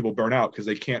why you see people burn out, because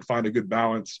they can't find a good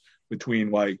balance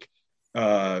between like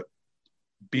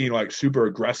being like super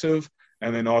aggressive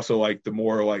and then also like the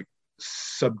more like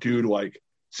subdued, like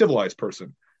civilized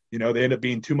person. They end up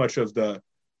being too much of the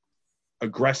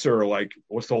aggressor, like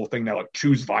what's the whole thing now, like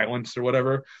choose violence or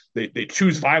whatever. They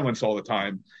choose violence all the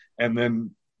time, and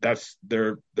then that's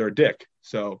their dick.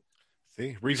 So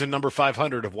see, reason number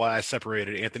 500 of why I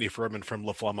separated Anthony Furman from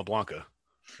La Flama Blanca.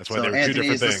 That's why they're two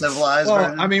different things.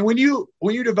 Well, I mean, when you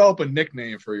develop a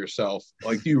nickname for yourself,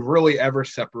 like, do you really ever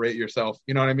separate yourself?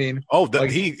 You know what I mean? Oh,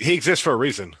 like, he exists for a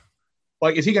reason.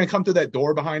 Like, is he going to come through that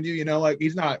door behind you? Like,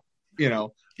 he's not.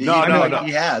 No. He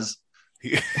has.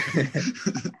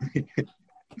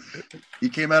 He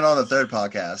came out on the third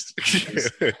podcast.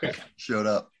 Showed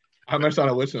up. I must not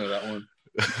have listened to that one.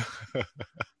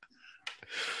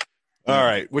 All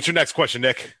right. What's your next question,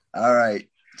 Nick? All right.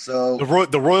 So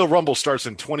the Royal Rumble starts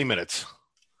in 20 minutes.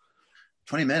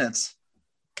 20 minutes?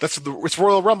 It's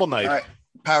Royal Rumble night. All right.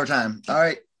 Power time. All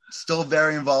right. Still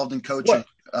very involved in coaching.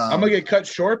 I'm going to get cut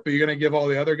short, but you're going to give all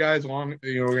the other guys long.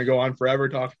 We're going to go on forever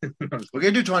talking. We're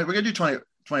going to do 20. We're going to do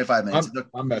 25 minutes.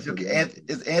 I'm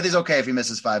Anthony's okay if he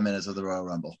misses 5 minutes of the Royal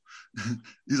Rumble.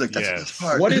 He's like, that's the best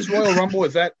part. What is Royal Rumble?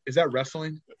 Is that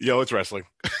wrestling? Yo, it's wrestling.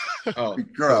 Oh,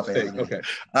 grow up, Anthony. Okay.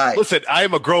 All right. Listen, I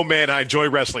am a grown man. I enjoy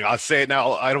wrestling. I'll say it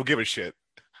now. I don't give a shit.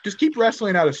 Just keep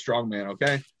wrestling out of Strongman,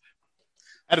 okay?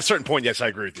 At a certain point, yes, I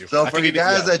agree with you. So for you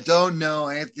guys that don't know,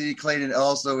 Anthony Clayton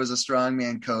also is a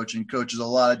strongman coach and coaches a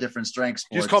lot of different strength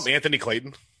sports. You just call him Anthony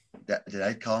Clayton? Did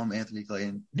I call him Anthony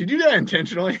Clayton? Did you do that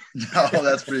intentionally? No,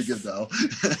 that's pretty good though.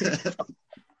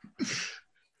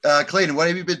 Clayton, what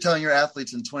have you been telling your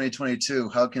athletes in 2022?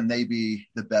 How can they be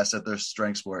the best at their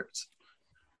strength sports?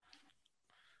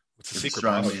 What's the secret?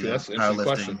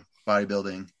 Powerlifting,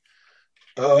 bodybuilding.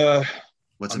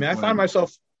 I find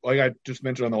myself, like I just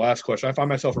mentioned on the last question, I find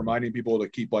myself reminding people to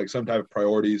keep like some type of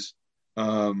priorities,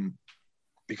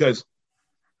 because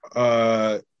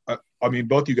I mean,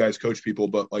 both you guys coach people,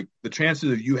 but like the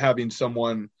chances of you having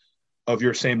someone of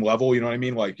your same level, you know what I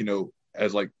mean? Like,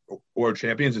 as like world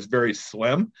champions is very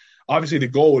slim. Obviously the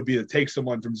goal would be to take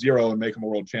someone from zero and make them a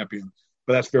world champion,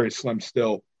 but that's very slim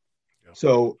still. Yeah.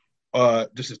 So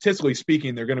just statistically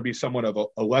speaking, they're going to be someone of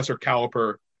a lesser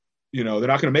caliber, they're not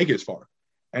going to make it as far.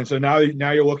 And so now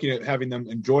you're looking at having them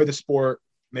enjoy the sport,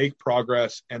 make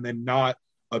progress, and then not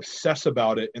obsess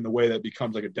about it in the way that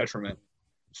becomes like a detriment.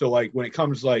 So like when it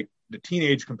comes like the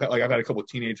teenage, like I've had a couple of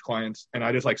teenage clients, and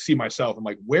I just like see myself, I'm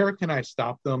like, where can I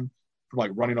stop them from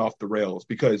like running off the rails?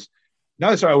 Because not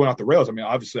necessarily I went off the rails. I mean,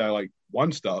 obviously I like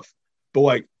won stuff, but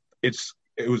like it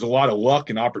was a lot of luck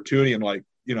and opportunity, and like,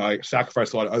 I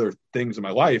sacrificed a lot of other things in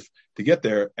my life to get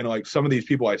there. And like some of these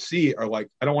people I see are like,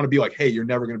 I don't want to be like, hey, you're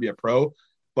never going to be a pro.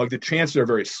 But like the chances are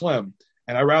very slim.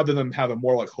 And I rather them have a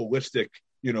more like holistic,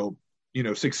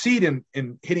 succeed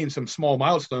in hitting some small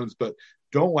milestones, but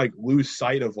don't like lose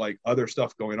sight of like other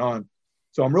stuff going on.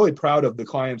 So I'm really proud of the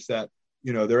clients that,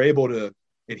 they're able to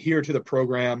adhere to the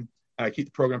program. I keep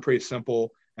the program pretty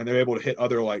simple, and they're able to hit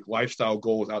other like lifestyle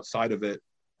goals outside of it.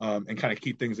 and kind of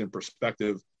keep things in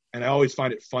perspective. And I always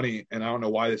find it funny, and I don't know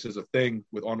why this is a thing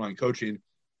with online coaching,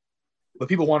 but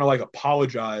people want to like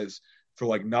apologize for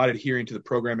like not adhering to the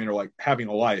programming or like having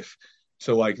a life.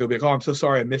 So like they'll be like, oh, I'm so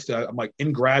sorry I missed it. I'm like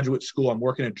in graduate school, I'm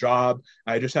working a job.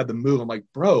 I just had to move. I'm like,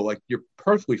 bro, like you're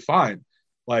perfectly fine.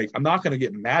 Like I'm not going to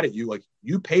get mad at you. Like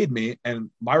you paid me, and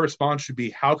my response should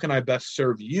be, how can I best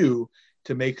serve you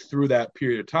to make through that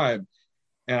period of time?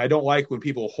 And I don't like when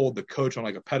people hold the coach on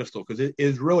like a pedestal, because it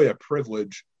is really a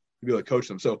privilege to be able to coach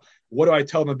them. So what do I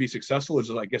tell them to be successful is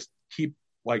just, I guess, keep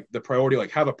like the priority,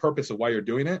 like have a purpose of why you're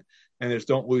doing it. And just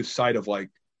don't lose sight of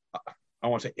like, I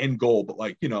want to say end goal, but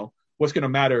like, you know, what's going to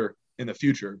matter in the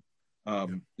future,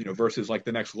 you know, versus like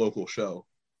the next local show.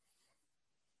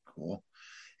 Cool.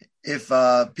 If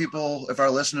our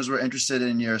listeners were interested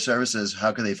in your services,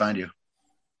 how could they find you?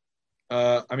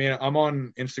 I mean, I'm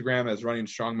on Instagram as Running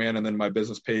Strongman, and then my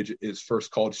business page is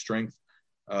First Called Strength.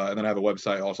 And then I have a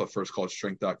website also,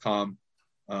 firstcalledstrength.com.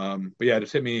 But yeah,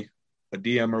 just hit me a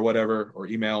DM or whatever, or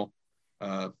email.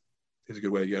 Is a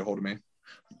good way to get a hold of me.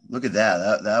 Look at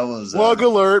that. That was plug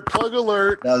alert.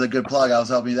 That was a good plug. I was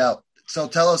helping you out. So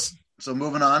tell us, so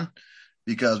moving on,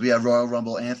 because we have Royal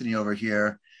Rumble Anthony over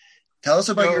here. Tell us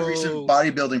about your recent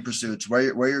bodybuilding pursuits.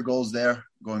 Where are your goals there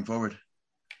going forward?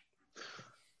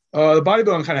 The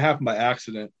bodybuilding kind of happened by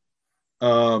accident.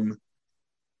 I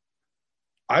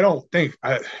don't think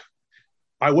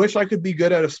I wish I could be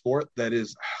good at a sport that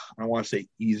is, I don't want to say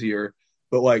easier,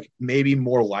 but like maybe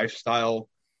more lifestyle.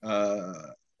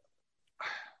 I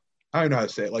don't know how to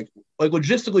say it. Like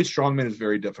logistically, strongman is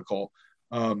very difficult.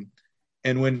 And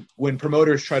when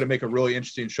promoters try to make a really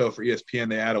interesting show for ESPN,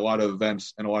 they add a lot of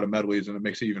events and a lot of medleys, and it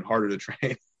makes it even harder to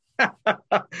train.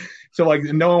 So like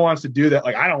no one wants to do that.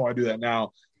 Like I don't want to do that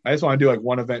now. I just want to do like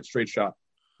one event straight shot.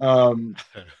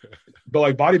 But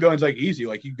like bodybuilding's like easy.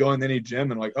 Like you go in any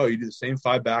gym and like, oh, you do the same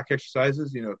 5 back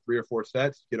exercises, you know, 3 or 4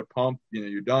 sets, get a pump, you know,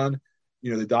 you're done.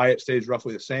 You know, the diet stays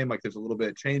roughly the same. Like there's a little bit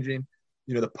of changing.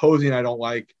 You know, the posing I don't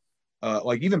like.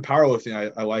 Like even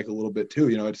powerlifting I like a little bit too.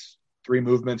 You know, it's 3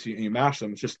 movements, you mash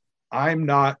them. It's just I'm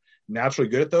not naturally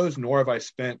good at those, nor have I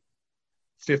spent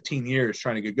 15 years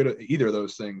trying to get good at either of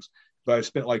those things. But I've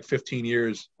spent like 15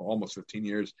 years, or almost 15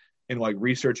 years, in like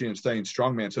researching and studying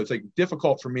strongman. So it's like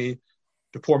difficult for me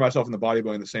to pour myself in the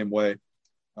bodybuilding the same way.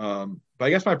 But I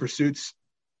guess my pursuits,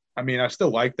 I mean, I still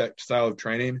like that style of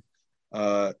training.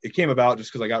 It came about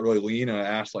just because I got really lean, and I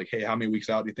asked like, hey, how many weeks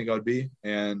out do you think I would be?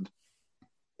 And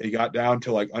it got down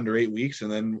to like under 8 weeks.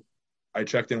 And then I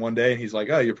checked in one day and he's like,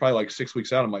 oh, you're probably like 6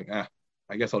 weeks out. I'm like,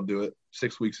 I guess I'll do it.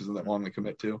 6 weeks isn't that long to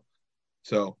commit to.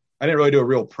 So I didn't really do a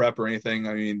real prep or anything.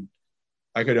 I mean,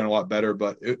 I could have done a lot better,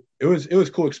 but it was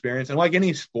a cool experience. And like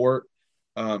any sport,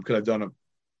 because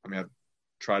I've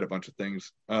tried a bunch of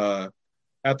things. At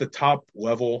the top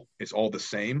level, it's all the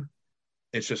same.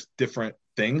 It's just different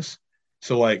things.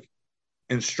 So like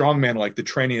in strongman, like the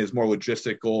training is more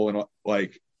logistical and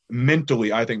like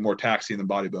mentally, I think more taxing than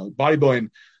bodybuilding. Bodybuilding,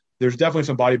 there's definitely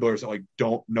some bodybuilders that like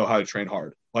don't know how to train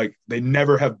hard. Like they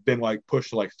never have been like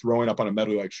pushed to like throwing up on a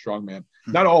medley like strongman.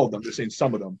 Not all of them, just saying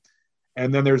some of them.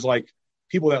 And then there's like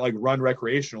people that like run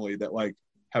recreationally that like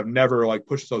have never like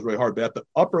pushed themselves really hard. But at the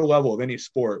upper level of any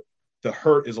sport, the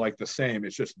hurt is like the same.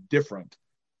 It's just different.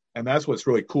 And that's what's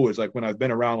really cool is like when I've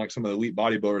been around like some of the elite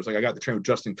bodybuilders, like I got to train with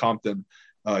Justin Compton,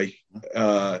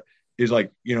 is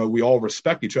like, you know, we all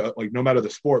respect each other, like no matter the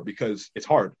sport, because it's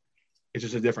hard. It's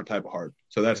just a different type of hard.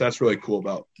 So that's really cool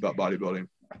about bodybuilding.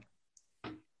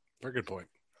 Very good point.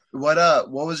 What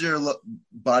was your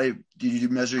body? Did you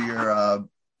measure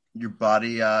your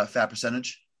body fat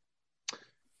percentage?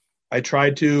 I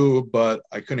tried to, but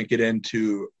I couldn't get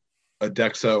into a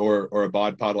DEXA or a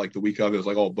bod pod like the week of. It was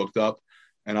like all booked up.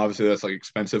 And obviously that's like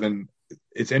expensive. And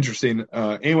it's interesting.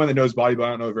 Anyone that knows bodybuilding, I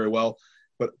don't know it very well,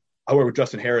 but I work with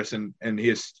Justin Harris and he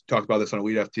has talked about this on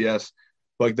Elite FTS.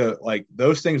 Like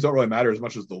those things don't really matter as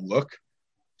much as the look.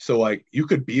 So like you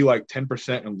could be like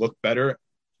 10% and look better,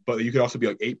 but you could also be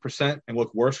like 8% and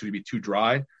look worse because you'd be too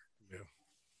dry. Yeah.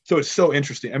 So it's so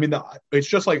interesting. I mean, it's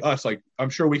just like us. Like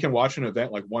I'm sure we can watch an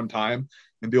event like one time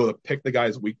and be able to pick the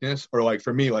guy's weakness. Or like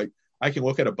for me, like I can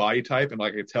look at a body type and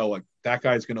like I can tell like that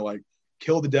guy's gonna like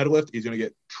kill the deadlift. He's gonna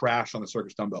get trashed on the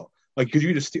circus dumbbell. Like because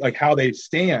you just like how they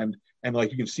stand and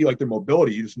like you can see like their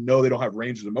mobility. You just know they don't have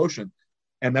ranges of motion.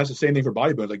 And that's the same thing for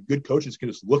bodybuilders. Like good coaches can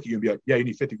just look at you and be like, yeah, you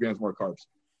need 50 grams more carbs.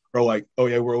 Or like, oh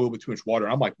yeah, we're a little bit too much water.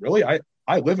 I'm like, really?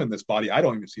 I live in this body. I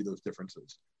don't even see those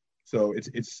differences. So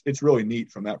it's really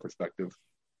neat from that perspective.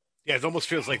 Yeah, it almost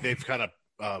feels like they've kind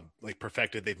of like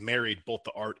perfected. They've married both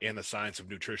the art and the science of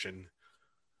nutrition.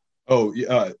 Oh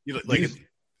yeah,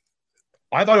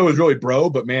 I thought it was really bro,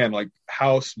 but man, like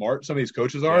how smart some of these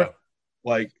coaches are. Yeah.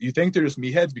 Like you think they're just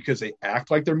meatheads because they act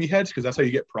like they're meatheads because that's how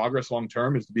you get progress long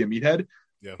term is to be a meathead.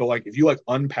 Yeah. But like if you like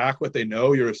unpack what they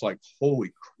know, you're just like,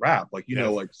 holy crap! Like you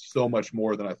know like so much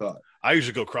more than I thought. I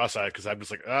usually go cross-eyed because I'm just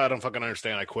like, I don't fucking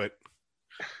understand. I quit.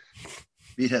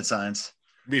 Meathead science.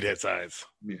 Meathead science.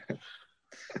 Yeah.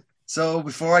 So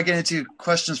before I get into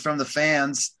questions from the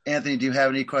fans, Anthony, do you have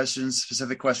any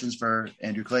specific questions for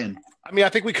Andrew Clayton? I mean, I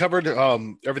think we covered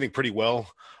everything pretty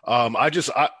well. I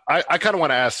kind of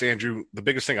want to ask Andrew, the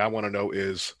biggest thing I want to know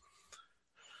is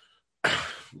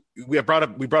we brought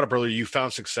up earlier, you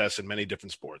found success in many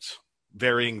different sports,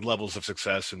 varying levels of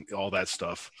success and all that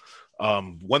stuff.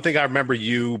 One thing I remember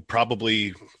you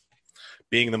probably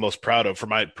being the most proud of, from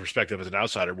my perspective as an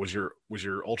outsider, was your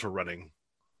ultra running,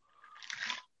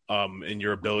 and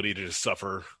your ability to just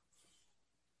suffer,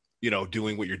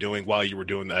 doing what you're doing while you were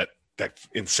doing that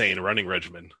insane running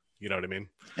regimen. You know what I mean?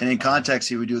 And in context,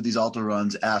 he would do these ultra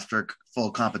runs after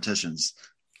full competitions.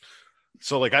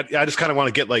 So like, I just kind of want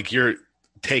to get like your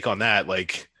take on that.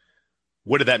 Like,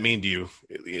 what did that mean to you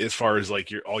as far as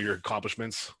like all your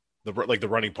accomplishments, the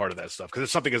running part of that stuff? Cause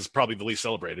it's something that's probably the least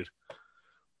celebrated.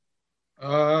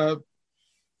 I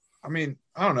mean,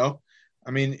 I don't know.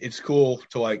 I mean, it's cool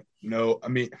to like know. I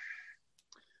mean,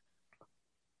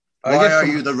 why are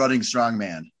you the running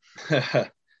strongman?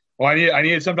 Well, I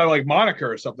needed some type of like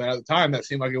moniker or something at the time that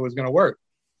seemed like it was going to work.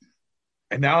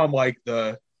 And now I'm like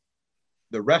the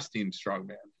resting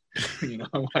strongman.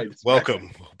 I'm like,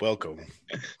 welcome.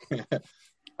 That's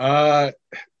an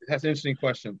interesting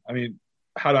question. I mean,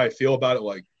 how do I feel about it?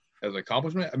 Like as an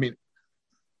accomplishment? I mean,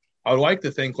 I would like to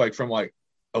think like from like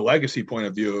a legacy point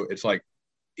of view, it's like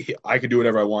I could do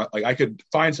whatever I want. Like I could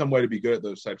find some way to be good at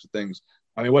those types of things.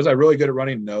 I mean, was I really good at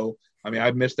running? No. I mean,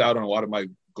 I missed out on a lot of my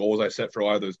goals I set for a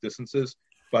lot of those distances,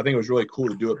 but I think it was really cool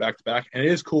to do it back to back. And it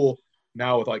is cool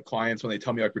now with like clients when they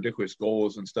tell me like ridiculous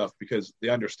goals and stuff, because they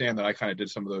understand that I kind of did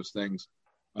some of those things.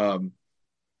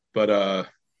 But I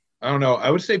don't know.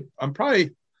 I would say I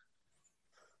don't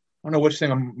know which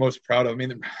thing I'm most proud of. I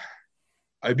mean,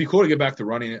 it'd be cool to get back to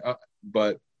running,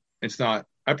 but it's not.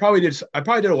 I probably did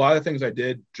a lot of things I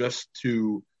did just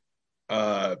to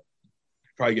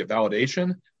probably get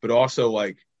validation, but also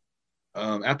like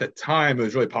at the time it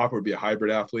was really popular to be a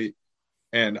hybrid athlete,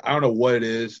 and I don't know what it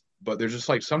is, but there's just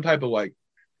like some type of like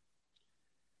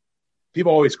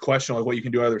people always question like what you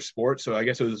can do in other sports. So I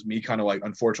guess it was me kind of like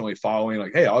unfortunately following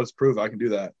like, hey, I'll just prove I can do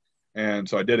that, and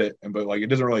so I did it, but like it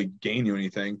doesn't really gain you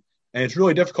anything, and it's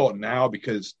really difficult now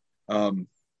because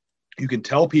you can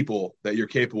tell people that you're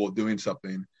capable of doing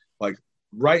something. Like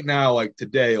right now, like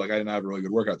today, like I didn't have a really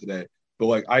good workout today, but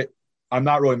like I'm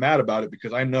not really mad about it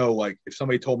because I know like if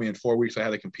somebody told me in 4 weeks I had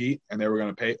to compete and they were going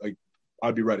to pay, like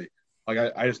I'd be ready.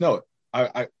 Like I just know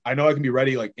it. I know I can be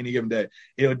ready like any given day.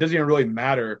 It doesn't even really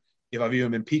matter if I've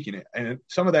even been peaking it. And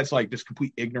some of that's like just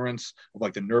complete ignorance of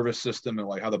like the nervous system and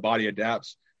like how the body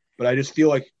adapts. But I just feel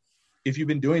like if you've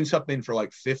been doing something for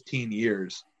like 15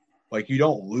 years, like you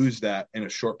don't lose that in a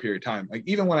short period of time. Like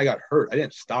even when I got hurt, I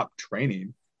didn't stop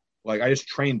training. Like I just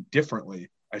trained differently.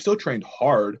 I still trained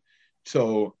hard.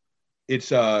 So it's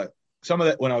some of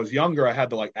that when I was younger, I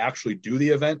had to like actually do the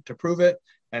event to prove it.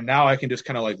 And now I can just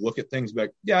kind of like look at things and be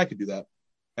like, yeah, I could do that.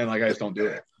 And like, I just don't do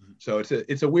it. So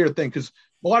it's a weird thing. Cause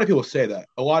a lot of people say that.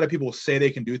 A lot of people say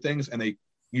they can do things and they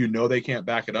can't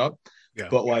back it up. Yeah.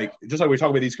 But like, just like we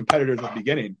talk about these competitors at the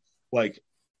beginning, like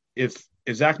if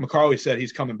Zach McCarley said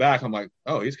he's coming back, I'm like,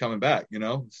 oh, he's coming back,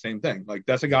 same thing. Like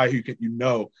that's a guy who can,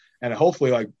 and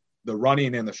hopefully like the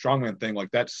running and the strongman thing,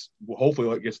 like that's hopefully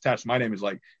what gets attached to my name is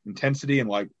like intensity and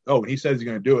like, oh, when he says he's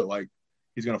going to do it, like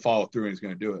he's going to follow through and he's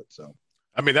going to do it. So,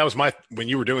 I mean, that was when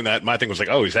you were doing that, my thing was like,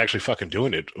 oh, he's actually fucking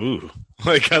doing it. Ooh,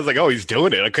 like I was like, oh, he's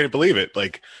doing it. I couldn't believe it.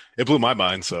 Like it blew my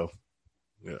mind. So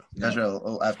yeah.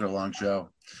 After a long show.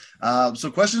 So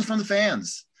questions from the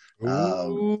fans.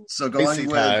 So going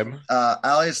with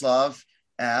Alyaslav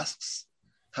asks,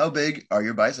 how big are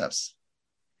your biceps?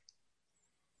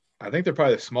 I think they're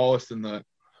probably the smallest on the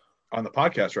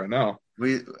podcast right now.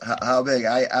 How big?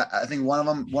 I think one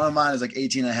of mine is like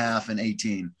 18 and a half and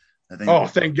 18. I think. Oh,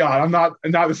 thank God. I'm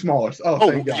not the smallest.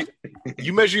 Thank God.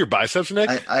 You measure your biceps, Nick?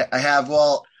 I have.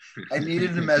 Well, I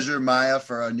needed to measure Maya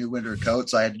for a new winter coat,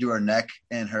 so I had to do her neck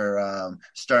and her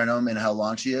sternum and how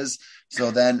long she is. So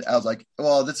then I was like,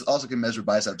 well, this also can measure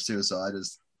biceps too. So I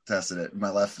just tested it. My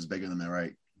left is bigger than my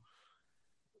right.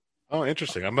 Oh,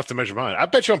 interesting. I'm going to have to measure mine. I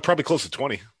bet you I'm probably close to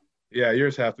 20. Yeah,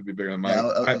 yours have to be bigger than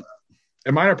mine.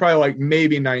 And mine are probably like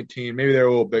maybe 19. Maybe they're a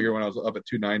little bigger when I was up at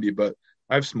 290, but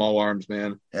I have small arms,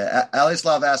 man. Yeah,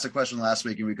 Alislav asked a question last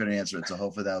week and we couldn't answer it, so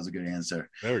hopefully that was a good answer.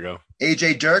 There we go.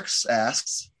 AJ Dirks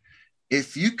asks,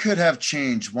 if you could have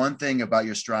changed one thing about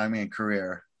your strongman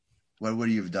career, what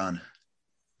would you have done?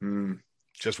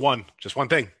 Just one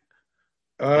thing.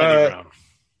 I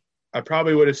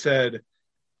probably would have said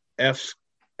F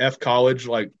college,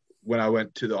 like when I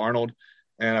went to the Arnold,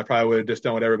 and I probably would have just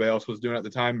done what everybody else was doing at the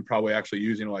time, and probably actually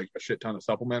using like a shit ton of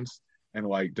supplements and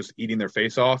like just eating their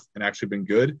face off and actually been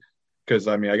good. Because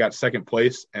I mean, I got second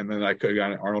place, and then I could have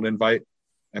gotten an Arnold invite,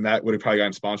 and that would have probably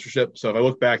gotten sponsorship. So if I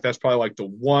look back, that's probably like the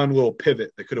one little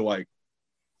pivot that could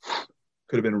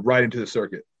have been right into the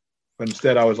circuit. But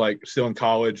instead, I was like still in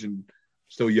college and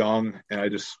still young, and I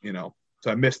just, so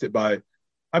I missed it by.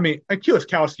 I mean,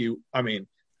 Kuliskowski,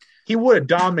 he would have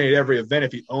dominated every event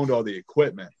if he owned all the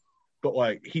equipment. But,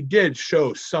 like, he did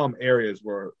show some areas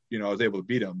where, I was able to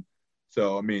beat him.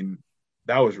 So, I mean,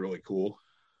 that was really cool.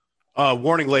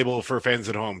 Warning label for fans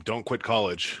at home. Don't quit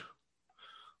college.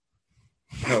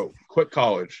 No, quit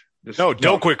college.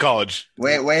 Don't quit college.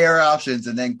 Weigh your options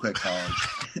and then quit college.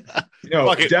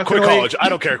 Fuck it, quit college. I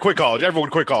don't care. Quit college. Everyone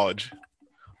quit college.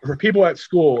 For people at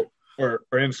school or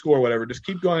in school or whatever, just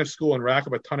keep going to school and rack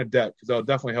up a ton of debt because that'll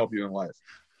definitely help you in life.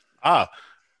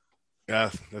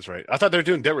 Yeah, that's right. I thought they were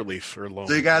doing debt relief or loan.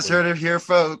 So you guys heard it here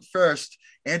first.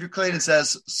 Andrew Clayton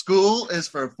says, school is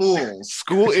for fools.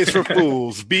 School is for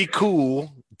fools. Be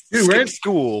cool. Dude, we're in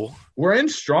school. We're in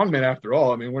Strongman after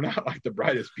all. I mean, we're not like the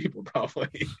brightest people,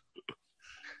 probably.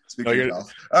 All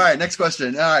right, next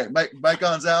question. All right, Mike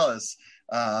Gonzalez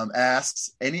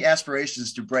asks, any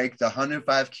aspirations to break the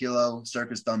 105 kilo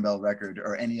circus dumbbell record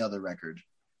or any other record?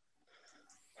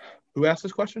 Who asked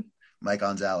this question? Mike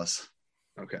Gonzalez.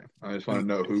 Okay, I just want to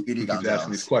know who keeps Gonzalez.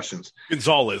 asking these questions.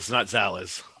 Gonzalez, not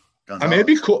Zales. Gonzalez. I mean, it'd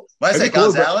be cool. What did I say,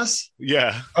 Gonzalez?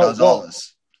 Yeah.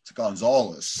 Gonzalez. It's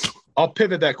Gonzalez. I'll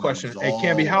pivot that question. Hey,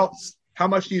 Camby, how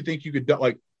much do you think you could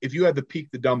like if you had to peak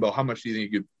the dumbbell? How much do you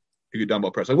think you could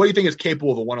dumbbell press? Like, what do you think is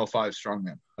capable of a 105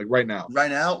 strongman? Like right now? Right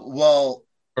now, well,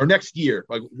 or next year,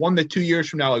 like 1 to 2 years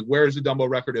from now, like where is the dumbbell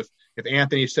record? If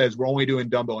Anthony says we're only doing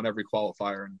dumbbell in every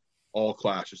qualifier and all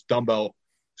class, just dumbbell,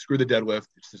 screw the deadlift.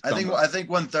 It's just dumbbell. I think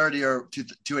 130 or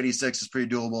 286 is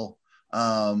pretty doable.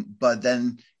 But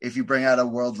then if you bring out a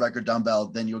world record dumbbell,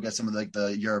 then you'll get some of like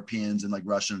the Europeans and like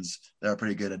Russians that are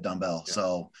pretty good at dumbbell. Yeah.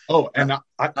 So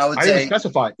I would say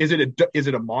specify, is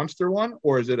it a monster one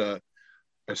or is it a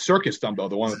circus dumbbell,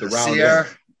 the one with the round?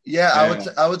 Yeah,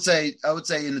 I would say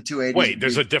in the 280s. Wait,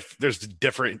 there's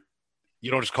different. You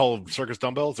don't just call them circus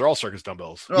dumbbells; they're all circus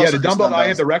dumbbells. The dumbbell I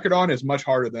had the record on is much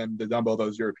harder than the dumbbell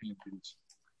those Europeans use.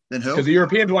 Then who? Because the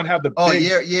Europeans one have the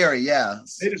Yeri, yeah.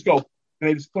 They just go.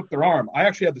 They just flip their arm. I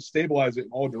actually had to stabilize it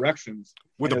in all directions.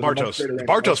 With the Bartos. The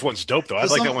Bartos one's dope, though. I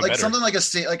like that one better. Something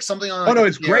like something on. Oh, no,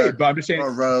 it's great, but I'm just saying.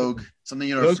 Or Rogue.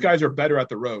 Something, those guys are better at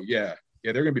the Rogue. Yeah.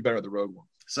 Yeah, they're going to be better at the Rogue one.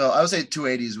 So I would say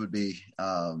 280s would be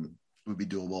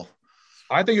doable.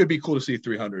 I think it would be cool to see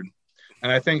 300.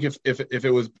 And I think if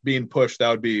it was being pushed, that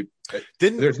would be –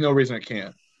 there's no reason it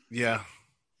can't. Yeah.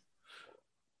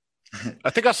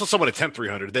 I think I saw someone attempt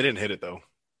 300. They didn't hit it, though.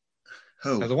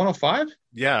 Who? As a 105?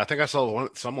 Yeah, I think I saw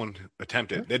someone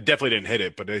attempt it. They definitely didn't hit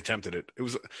it, but they attempted it. It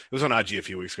was on IG a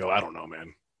few weeks ago. I don't know,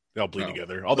 man. They all bleed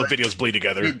together. All the videos bleed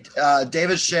together.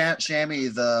 David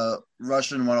Shammy, the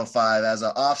Russian 105, as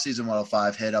an off-season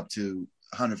 105, hit up to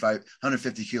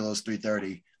 150 kilos,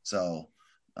 330. So,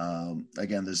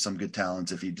 again, there's some good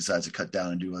talents if he decides to cut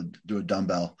down and do a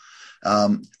dumbbell.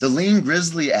 The Lean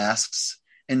Grizzly asks,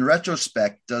 in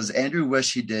retrospect, does Andrew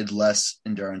wish he did less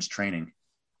endurance training?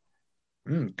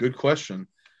 Good question.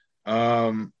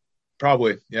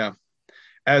 Probably, yeah.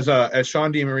 As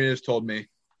Sean DeMaria has told me,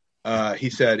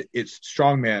 he said it's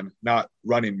strongman, not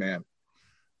running man.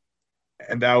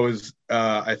 And that was,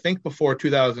 I think, before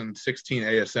 2016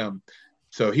 ASM.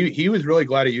 So he was really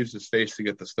glad he used his face to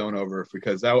get the stone over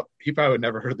because he probably would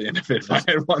never heard the end of it if I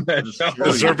had won that show.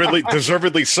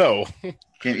 Deservedly so.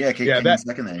 Came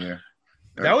second that year.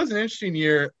 That was an interesting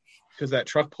year because that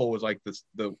truck pull was like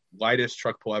the lightest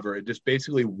truck pull ever. It just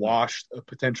basically washed a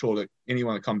potential to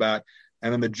anyone to come back.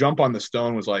 And then the jump on the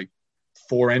stone was like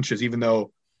 4 inches, even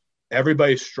though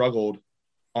everybody struggled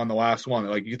on the last one.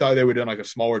 Like you thought they would have done like a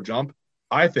smaller jump.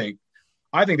 I think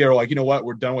they were like, you know what,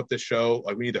 we're done with this show.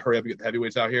 Like we need to hurry up and get the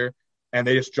heavyweights out here. And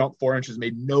they just jumped 4 inches,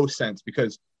 made no sense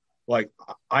because like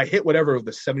I hit whatever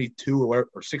the 72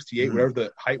 or 68, whatever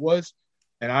the height was.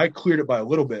 And I cleared it by a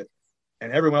little bit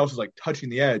and everyone else was like touching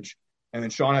the edge. And then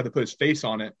Sean had to put his face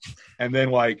on it. And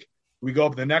then like we go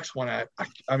up to the next one.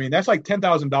 I mean, that's like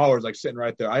 $10,000 like sitting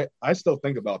right there. I still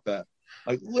think about that.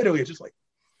 Like literally it's just like,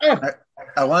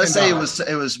 I want to say it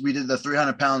was we did the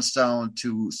 300-pound stone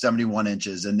to 71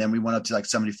 inches, and then we went up to like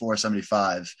 74,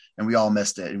 75, and we all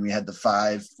missed it, and we had the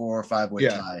 4 or 5 weight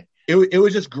tie. It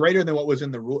was just greater than what was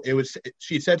in the rule.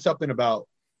 She said something about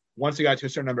once they got to a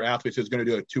certain number of athletes, it was going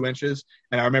to do it 2 inches,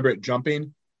 and I remember it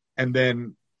jumping, and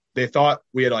then they thought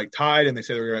we had like tied, and they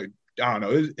said they were going to, I don't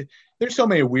know. There's so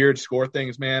many weird score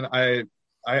things, man.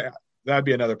 That'd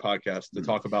be another podcast to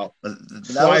talk about. That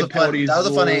was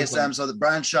a fun ASM. So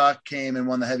Brian Shaw came and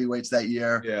won the heavyweights that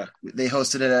year. Yeah, they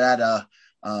hosted it at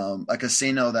a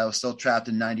casino that was still trapped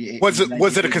in '98. Was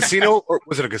it a casino or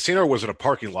was it a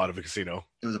parking lot of a casino?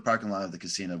 It was a parking lot of the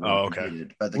casino. Oh, okay.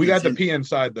 But we got the pee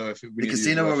inside though. The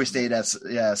casino where we stayed at,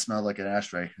 it smelled like an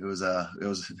ashtray. It was that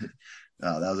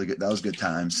was good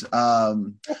times.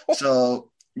 So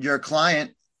your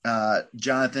client,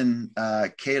 Jonathan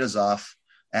Katazoff,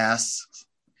 asks,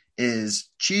 is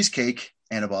cheesecake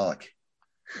anabolic?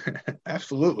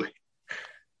 Absolutely.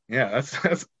 Yeah,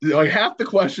 that's like half the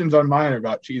questions on mine are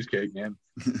about cheesecake, man.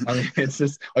 I mean, it's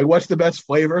just like, what's the best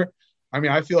flavor? I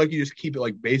mean, I feel like you just keep it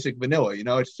like basic vanilla, you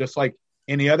know, it's just like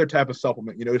any other type of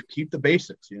supplement, you know, just keep the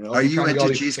basics, you know. Are you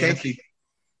into cheesecake,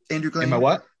 Andrew Clayton? Am I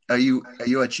what? Are you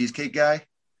a cheesecake guy?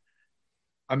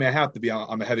 I mean, I have to be.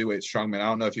 I'm a heavyweight strongman. I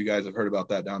don't know if you guys have heard about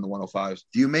that down the 105s.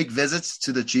 Do you make visits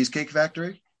to the Cheesecake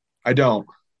Factory? I don't.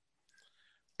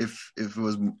 If it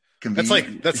was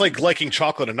convenient. That's like liking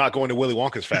chocolate and not going to Willy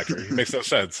Wonka's factory. It makes no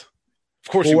sense.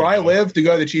 Of course. Well, where I live, to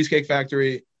go to the Cheesecake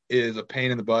Factory is a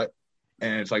pain in the butt,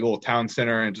 and it's like a little town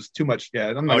center and just too much.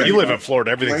 Yeah. You live in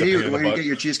Florida. Everything's where do you get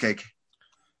your cheesecake?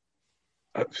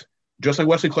 Just like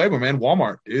Wesley Claiborne, man.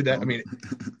 Walmart, dude. I mean,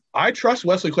 I trust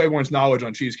Wesley Claiborne's knowledge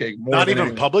on cheesecake more. Not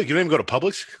even Publix. You don't even go to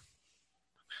Publix.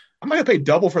 I'm not gonna pay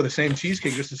double for the same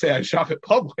cheesecake just to say I shop at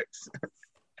Publix.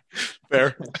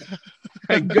 Fair.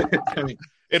 Good. I mean,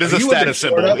 it is a status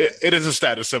symbol. It is a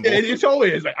status symbol. It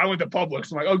totally is. Like, I went to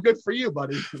Publix. I'm like, oh, good for you,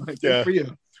 buddy. Like, good for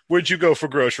you. Where'd you go for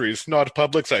groceries? Not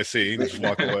Publix, I see. You just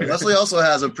walk away. Leslie also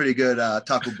has a pretty good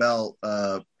Taco Bell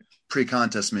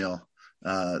pre-contest meal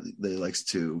that he likes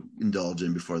to indulge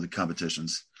in before the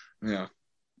competitions. Yeah.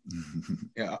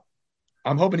 Yeah.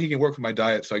 I'm hoping he can work for my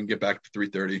diet so I can get back to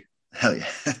 330. Hell yeah.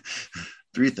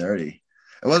 330.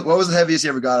 What was the heaviest you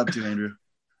ever got up to, Andrew?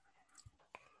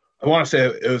 I want to say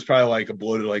it was probably like a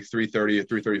bloated like 330 or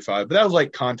 335, but that was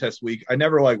like contest week. I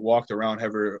never like walked around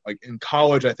heavy. Like in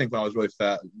college, I think when I was really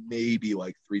fat, maybe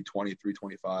like 320,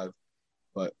 325.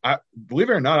 But I believe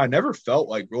it or not, I never felt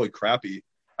like really crappy.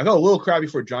 I felt a little crappy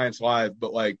for Giants Live,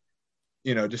 but like,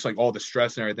 you know, just like all the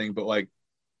stress and everything. But like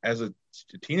as a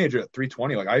teenager at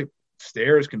 320, like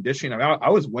stairs, conditioning. I mean, I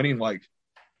was winning like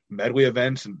medley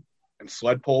events and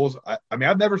sled pulls. I mean,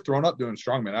 I've never thrown up doing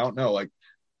strongman. I don't know. Like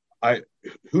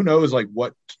who knows like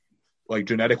what, like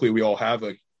genetically we all have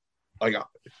like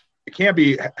it can't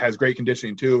be has great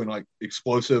conditioning too. And like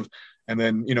explosive. And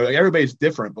then, you know, like, everybody's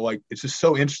different, but like, it's just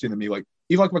so interesting to me. Like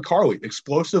even like McCarley,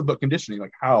 explosive, but conditioning,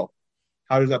 like how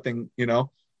does that thing, you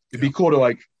know, it'd be cool to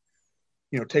like,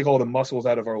 you know, take all the muscles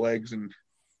out of our legs and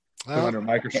put under a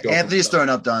microscope. Anthony's thrown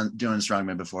up doing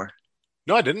strongman before.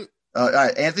 No, I didn't. All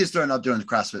right. Anthony's thrown up doing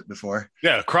CrossFit before.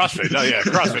 Yeah. CrossFit. No, yeah.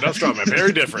 CrossFit. Not strongman.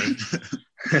 Very different.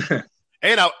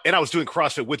 And I was doing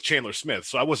CrossFit with Chandler Smith.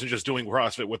 So I wasn't just doing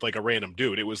CrossFit with like a random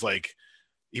dude. It was like,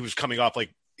 he was coming off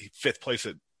like 5th place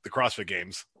at the CrossFit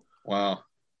games. Wow.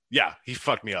 Yeah. He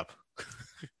fucked me up.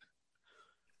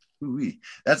 Ooh-wee.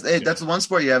 That's the one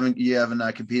sport you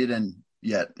haven't competed in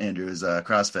yet, Andrew, is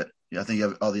CrossFit. Yeah, I think you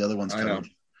have all the other ones covered.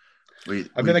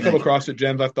 I've been a couple of CrossFit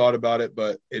gyms. I've thought about it,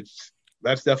 but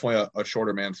that's definitely a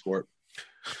shorter man sport.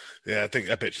 Yeah, I think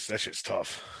that shit's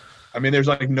tough. I mean, there's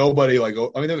like nobody like.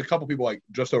 I mean, there's a couple people like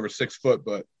just over 6 foot,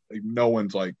 but like, no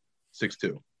one's like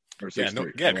 6'2" or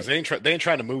 6'3". Yeah, because they ain't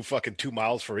trying to move fucking 2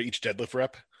 miles for each deadlift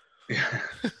rep. Yeah.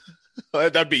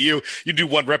 That'd be you. You do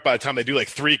 1 rep by the time they do like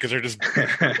 3 because they're just.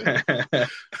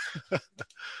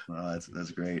 Well,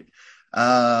 that's great. But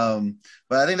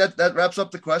I think that wraps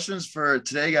up the questions for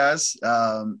today, guys.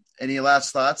 Any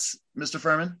last thoughts, Mr.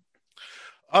 Furman?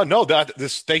 No,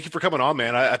 thank you for coming on,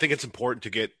 man. I think it's important to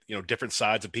get, you know, different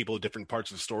sides of people, different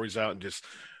parts of the stories out, and just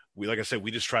like I said,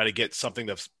 we just try to get something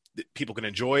that people can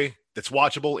enjoy, that's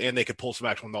watchable, and they can pull some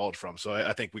actual knowledge from. So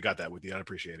I think we got that with you. I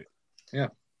appreciate it. Yeah.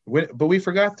 But we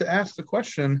forgot to ask the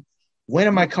question, when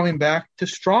am I coming back to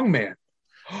Strongman?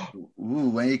 Ooh,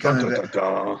 when are you coming back?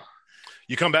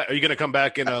 You come back? Are you going to come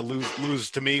back and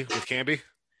lose to me with Camby?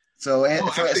 So I had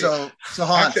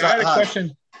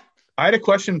a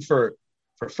question for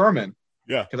Furman.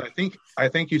 Yeah. Because I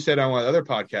think you said on one other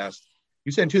podcast,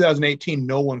 you said in 2018,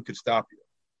 no one could stop you.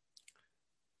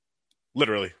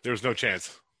 Literally. There was no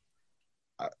chance.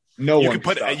 No You one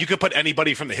could stop. you could put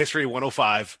anybody from the history of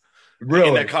 105 in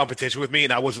Really, that competition with me,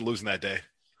 and I wasn't losing that day.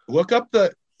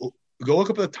 go look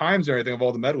up the times and everything of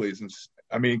all the medleys, and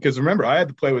I mean, because remember, I had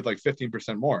to play with like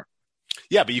 15% more.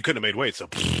 Yeah, but you couldn't have made weight, so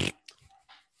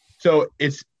So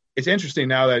it's interesting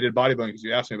now that I did bodybuilding, because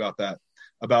you asked me about that,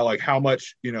 about like how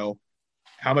much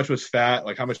was fat,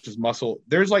 like how much is muscle.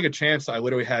 There's like a chance I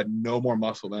literally had no more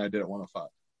muscle than I did at 105.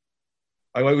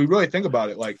 Like we really think about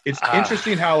it, like it's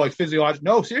interesting how like physiological.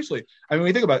 No, seriously. I mean,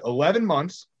 we think about it, 11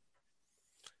 months.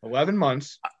 I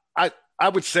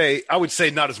would say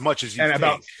not as much as you and think.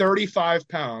 about 35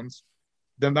 pounds.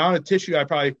 The amount of tissue I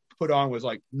probably put on was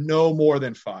like no more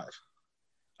than 5.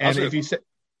 And if you say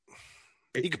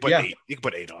you could put 8, you could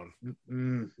put 8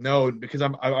 on. No, because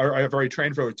I've already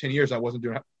trained for over 10 years. I wasn't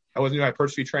doing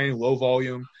hypertrophy training, low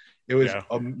volume. It was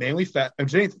mainly fat. I'm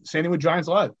saying same thing with Giants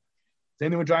Live.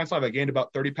 I gained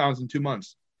about 30 pounds in 2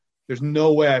 months. There's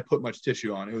no way I put much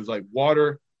tissue on. It was like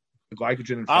water,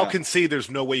 glycogen, and fat. I'll concede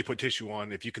there's no way you put tissue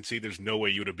on. If you concede there's no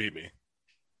way you would have beat me.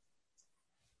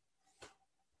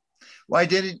 Why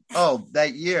did it? Oh,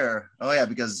 that year. Oh yeah,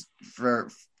 because for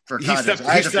context,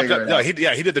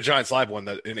 he did the Giants Live one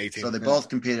in 18. So they both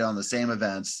competed on the same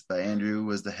events, but Andrew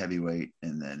was the heavyweight,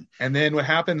 and then what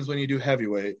happens when you do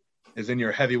heavyweight is then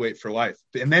you're heavyweight for life.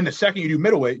 And then the second you do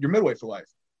middleweight, you're middleweight for life.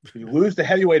 You lose the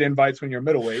heavyweight invites when you're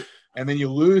middleweight, and then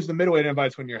you lose the middleweight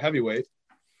invites when you're heavyweight.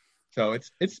 So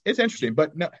it's interesting,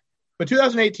 but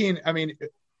 2018. I mean,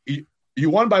 you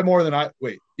won by more than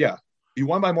you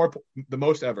won by more, the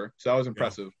most ever. So that was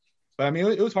impressive. Yeah. But I mean,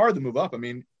 it was hard to move up. I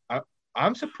mean,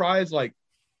 I'm surprised, like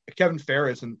Kevin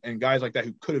Ferris and guys like that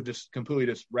who could have just completely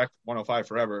just wrecked 105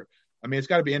 forever. I mean, it's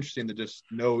got to be interesting to just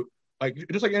know, like,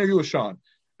 just like interview with Sean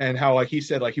and how, like, he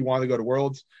said, like, he wanted to go to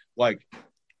Worlds. Like,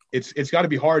 it's got to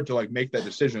be hard to, like, make that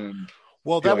decision.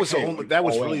 Well, that was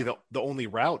really the only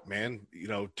route, man,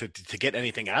 to get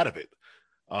anything out of it.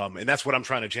 And that's what I'm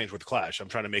trying to change with Clash. I'm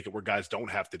trying to make it where guys don't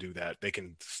have to do that. They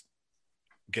can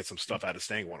get some stuff out of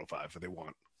staying 105 if they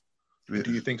want.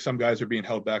 Do you think some guys are being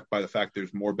held back by the fact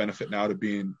there's more benefit now to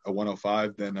being a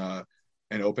 105 than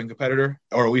an open competitor,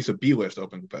 or at least a B-list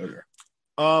open competitor?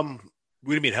 What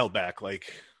do you mean held back?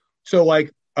 Like, so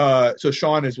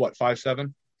Sean is what,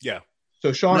 5'7"? Yeah.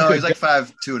 So Sean, he's like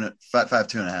 5'2"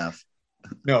 and a half.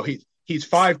 No, he's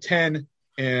 5'10"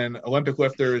 in Olympic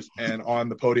lifters and on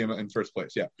the podium in first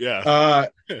place. Yeah. Yeah.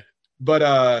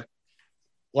 But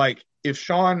like if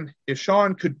Sean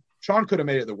could have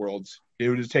made it at the Worlds, it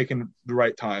would have taken the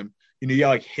right time.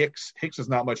 Like Hicks. Hicks is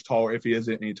not much taller if he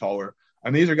isn't any taller. I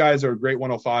mean, these are guys that are great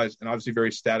 105s and obviously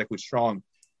very statically strong.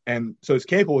 And so it's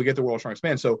capable to get the world's strongest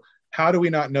man. So how do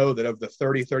we not know that of the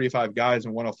 30, 35 guys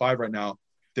in 105 right now,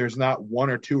 there's not 1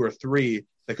 or 2 or 3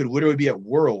 that could literally be at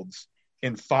Worlds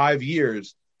in 5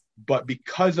 years, but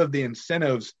because of the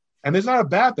incentives, and this is not a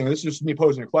bad thing, this is just me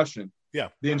posing a question. Yeah.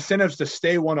 The incentives to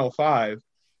stay 105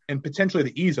 and potentially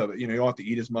the ease of it. You don't have to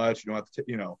eat as much. You don't have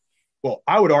to, well,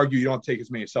 I would argue you don't have to take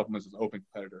as many supplements as an open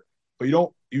competitor, but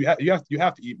you have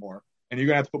to eat more, and you're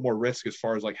going to have to put more risk as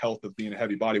far as like health of being a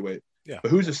heavy body weight. Yeah.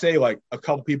 But who's to say like a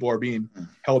couple people are being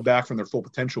held back from their full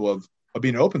potential of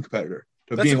being an open competitor,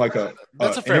 to being like a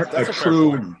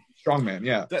true strongman.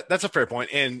 Yeah. That's a fair point.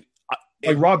 And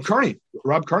like Rob Kearney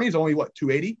is only what,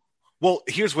 280. Well,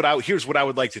 here's what I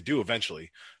would like to do eventually.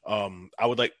 I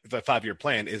would like the 5-year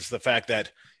plan is the fact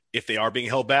that if they are being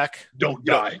held back, don't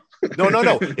die.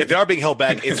 No. If they are being held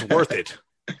back, it's worth it.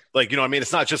 Like, what I mean?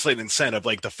 It's not just like an incentive.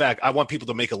 Like the fact I want people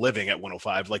to make a living at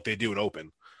 105 like they do in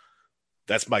open.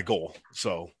 That's my goal.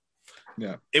 So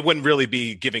yeah, it wouldn't really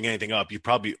be giving anything up. You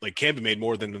probably Camby made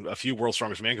more than a few World's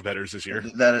Strongest Man competitors this year.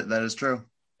 That is true.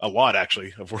 A lot,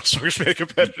 actually, of World's Strongest Man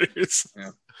competitors.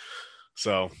 Yeah.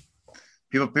 So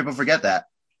people forget that.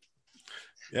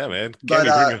 Yeah, man.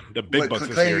 But the big bucks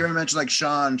this Clayton, year. you're going to mention like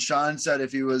Sean. Sean said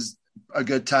if he was a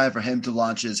good time for him to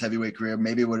launch his heavyweight career,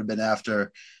 maybe it would have been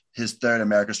after his 3rd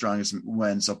America's Strongest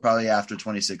win. So probably after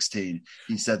 2016.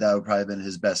 He said that would probably have been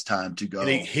his best time to go. And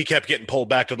he kept getting pulled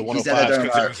back to the 105s. He said that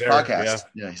during our podcast.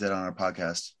 Yeah, he said it on our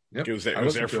podcast. Yep. It was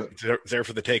there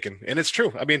for the taking. And it's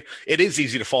true. I mean, it is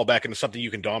easy to fall back into something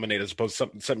you can dominate as opposed to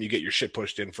something you get your shit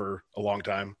pushed in for a long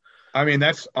time. I mean,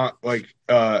 that's I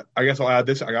guess I'll add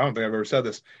this. I don't think I've ever said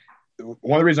this.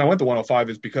 One of the reasons I went to 105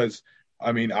 is because,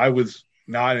 I mean, I was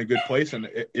not in a good place. And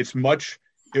it's much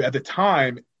 – at the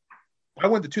time, I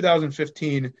went to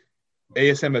 2015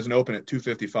 ASM as an open at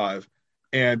 255.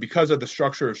 And because of the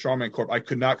structure of Strongman Corp, I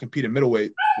could not compete in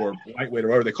middleweight or lightweight or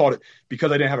whatever they called it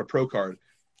because I didn't have a pro card.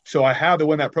 So I had to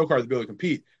win that pro card to be able to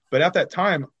compete. But at that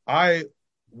time, I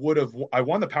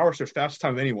won the power stairs fastest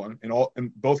time of anyone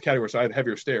in both categories. So I had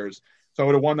heavier stairs. So I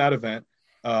would have won that event.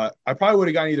 I probably would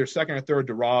have gotten either second or third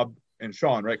to Rob and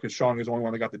Sean, right? Because Sean was the only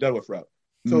one that got the deadlift rep.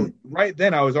 So right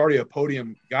then I was already a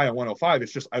podium guy at 105.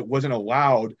 It's just I wasn't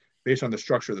allowed based on the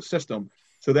structure of the system.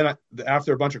 So then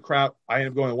after a bunch of crap, I ended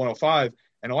up going to 105.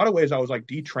 And in a lot of ways I was like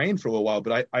detrained for a little while,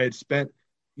 but I had spent,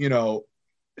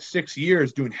 6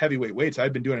 years doing heavyweight weights.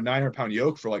 I'd been doing a 900-pound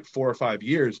yoke for like 4 or 5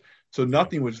 years. So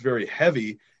nothing was very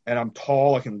heavy. And I'm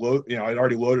tall. I can load, I'd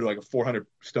already loaded like a 400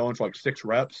 stone for like 6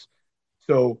 reps.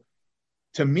 So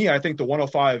to me, I think the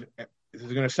 105, this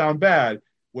is going to sound bad,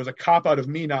 was a cop out of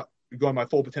me not going my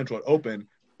full potential at open.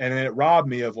 And then it robbed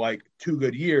me of like 2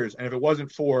 good years. And if it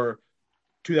wasn't for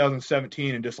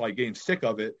 2017 and just like getting sick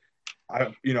of it,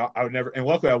 I would never, and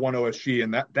luckily I won OSG,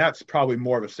 and that's probably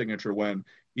more of a signature win,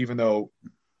 even though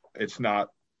it's not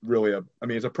really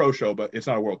it's a pro show, but it's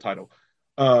not a world title.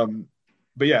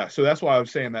 But yeah, so that's why I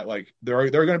was saying that like there are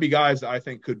going to be guys that I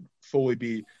think could fully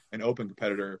be an open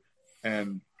competitor,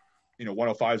 and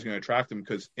 105 is going to attract them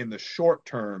because in the short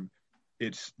term,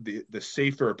 it's the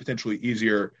safer, potentially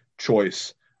easier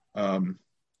choice in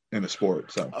the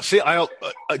sport. So see, I'll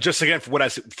just again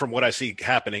from what I see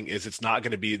happening is it's not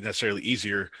going to be necessarily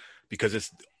easier because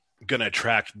it's going to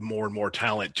attract more and more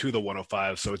talent to the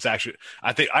 105. So it's actually,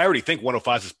 I already think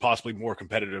 105 is possibly more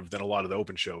competitive than a lot of the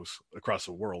open shows across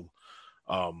the world.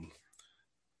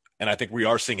 And I think we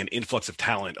are seeing an influx of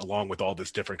talent along with all this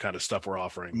different kind of stuff we're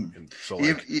offering. And so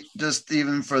like, just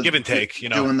even for give and take,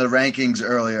 doing the rankings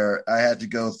earlier, I had to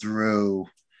go through,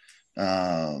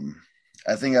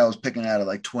 I think I was picking out of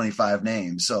like 25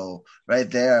 names. So right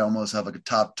there, I almost have like a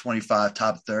top 25,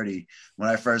 top 30. When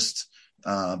I first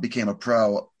became a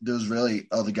pro, there was really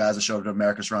all the guys that showed up to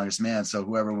America's Strongest Man. So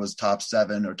whoever was top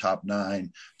 7 or top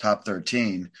 9, top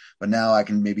 13. But now I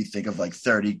can maybe think of like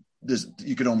 30.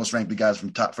 You could almost rank the guys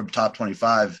from top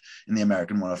 25 in the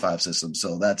American 105 system.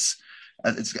 So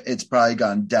it's probably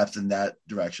gone depth in that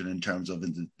direction in terms of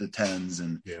the 10s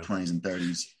and 20s and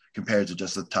 30s compared to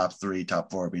just the top 3, top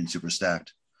 4 being super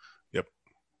stacked. Yep.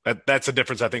 That's a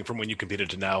difference, I think, from when you competed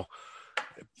to now.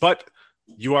 But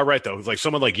you are right, though. Like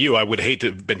someone like you, I would hate to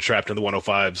have been trapped in the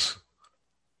 105s.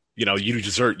 You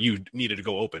needed to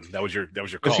go open. That was your call.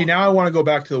 But see, now I want to go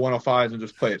back to the 105s and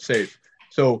just play it safe.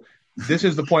 So this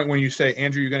is the point when you say,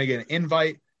 Andrew, you're going to get an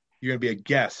invite. You're going to be a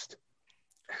guest.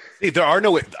 See, there are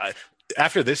no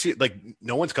after this, like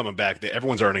no one's coming back.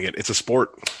 Everyone's earning it. It's a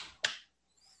sport.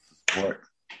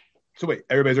 So wait,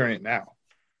 everybody's earning it now.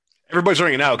 Everybody's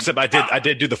earning it now, except I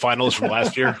did do the finalists from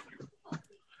last year.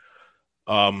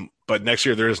 But next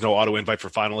year there is no auto invite for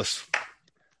finalists.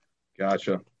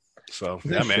 Gotcha. So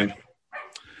yeah, man.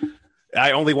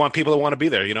 I only want people that want to be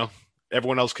there.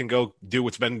 Everyone else can go do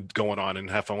what's been going on and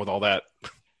have fun with all that.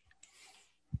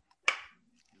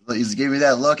 He's giving me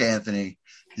that look, Anthony.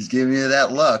 He's giving me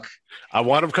that look. I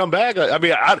want him to come back.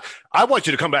 I want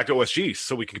you to come back to OSG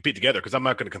so we can compete together because I'm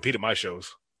not going to compete at my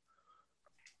shows.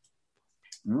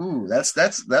 Ooh,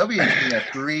 that'll be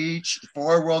interesting.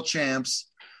 4 world champs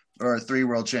or 3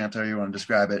 world champs, however you want to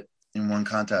describe it, in one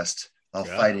contest while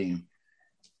fighting.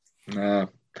 I'm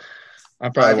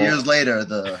probably 5 years later,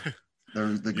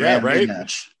 the grand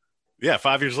rematch. Yeah,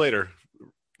 5 years later,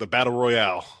 the battle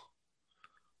royale.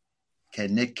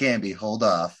 Can Nick Canby hold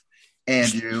off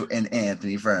Andrew and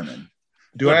Anthony Furman?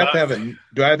 Do I have to have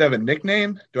a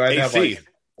nickname? Do I have to have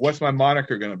what's my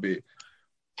moniker going to be?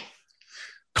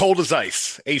 Cold as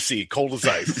ice. AC, cold as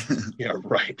ice. Yeah,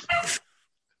 right.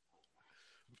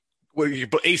 What you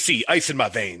put? AC, ice in my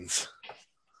veins.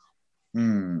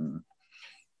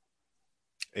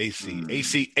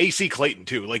 AC Clayton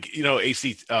too. Like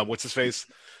AC. What's his face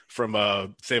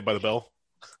from Saved by the Bell?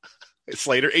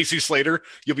 Slater. AC Slater.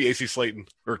 You'll be AC Slayton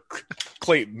or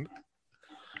Clayton.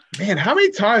 Man, how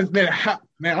many times, man? I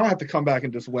don't have to come back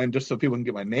and just win just so people can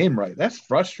get my name right. That's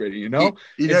frustrating,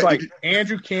 It's like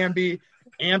Andrew Canby,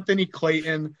 Anthony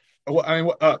Clayton.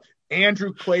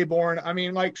 Andrew Claiborne.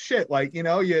 Shit.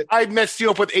 I messed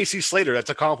you up with AC Slater. That's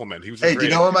a compliment. He was. Hey, do you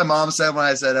know what my mom said when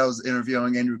I said I was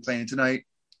interviewing Andrew Clayton tonight?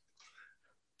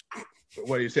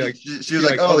 What do you say? Like, she was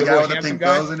like, "Oh, the guy with the pink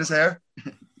bows in his hair."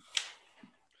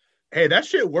 Hey, that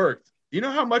shit worked. You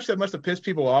know how much that must have pissed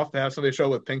people off to have somebody show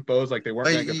with pink bows like they weren't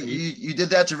going to compete? You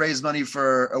did that to raise money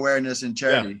for awareness and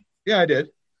charity. Yeah, I did.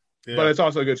 Yeah. But it's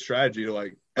also a good strategy to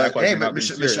act like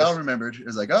Michelle remembered. It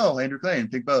was like, oh, Andrew Clayton,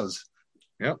 pink bows.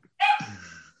 Yep.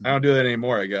 I don't do that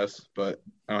anymore, I guess, but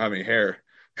I don't have any hair.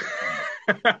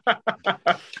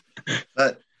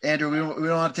 But Andrew, we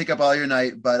don't want to take up all your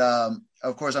night, but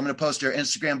of course, I'm going to post your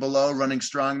Instagram below, Running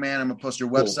Strongman. I'm going to post your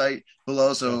website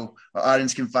below so our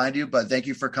audience can find you. But thank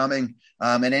you for coming.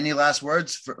 And any last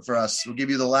words for us? We'll give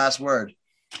you the last word.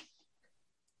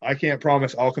 I can't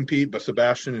promise I'll compete, but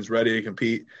Sebastian is ready to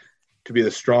compete to be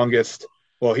the strongest.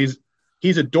 Well, he's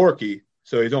a dorky,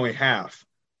 so he's only half,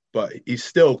 but he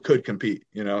still could compete,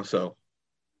 So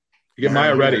you get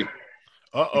Maya ready.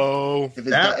 Uh-oh.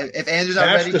 If Andrew's not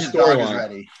ready, his dog is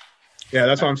ready. Yeah,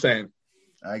 that's what I'm saying.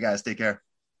 All right, guys, take care.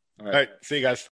 All right. See you guys.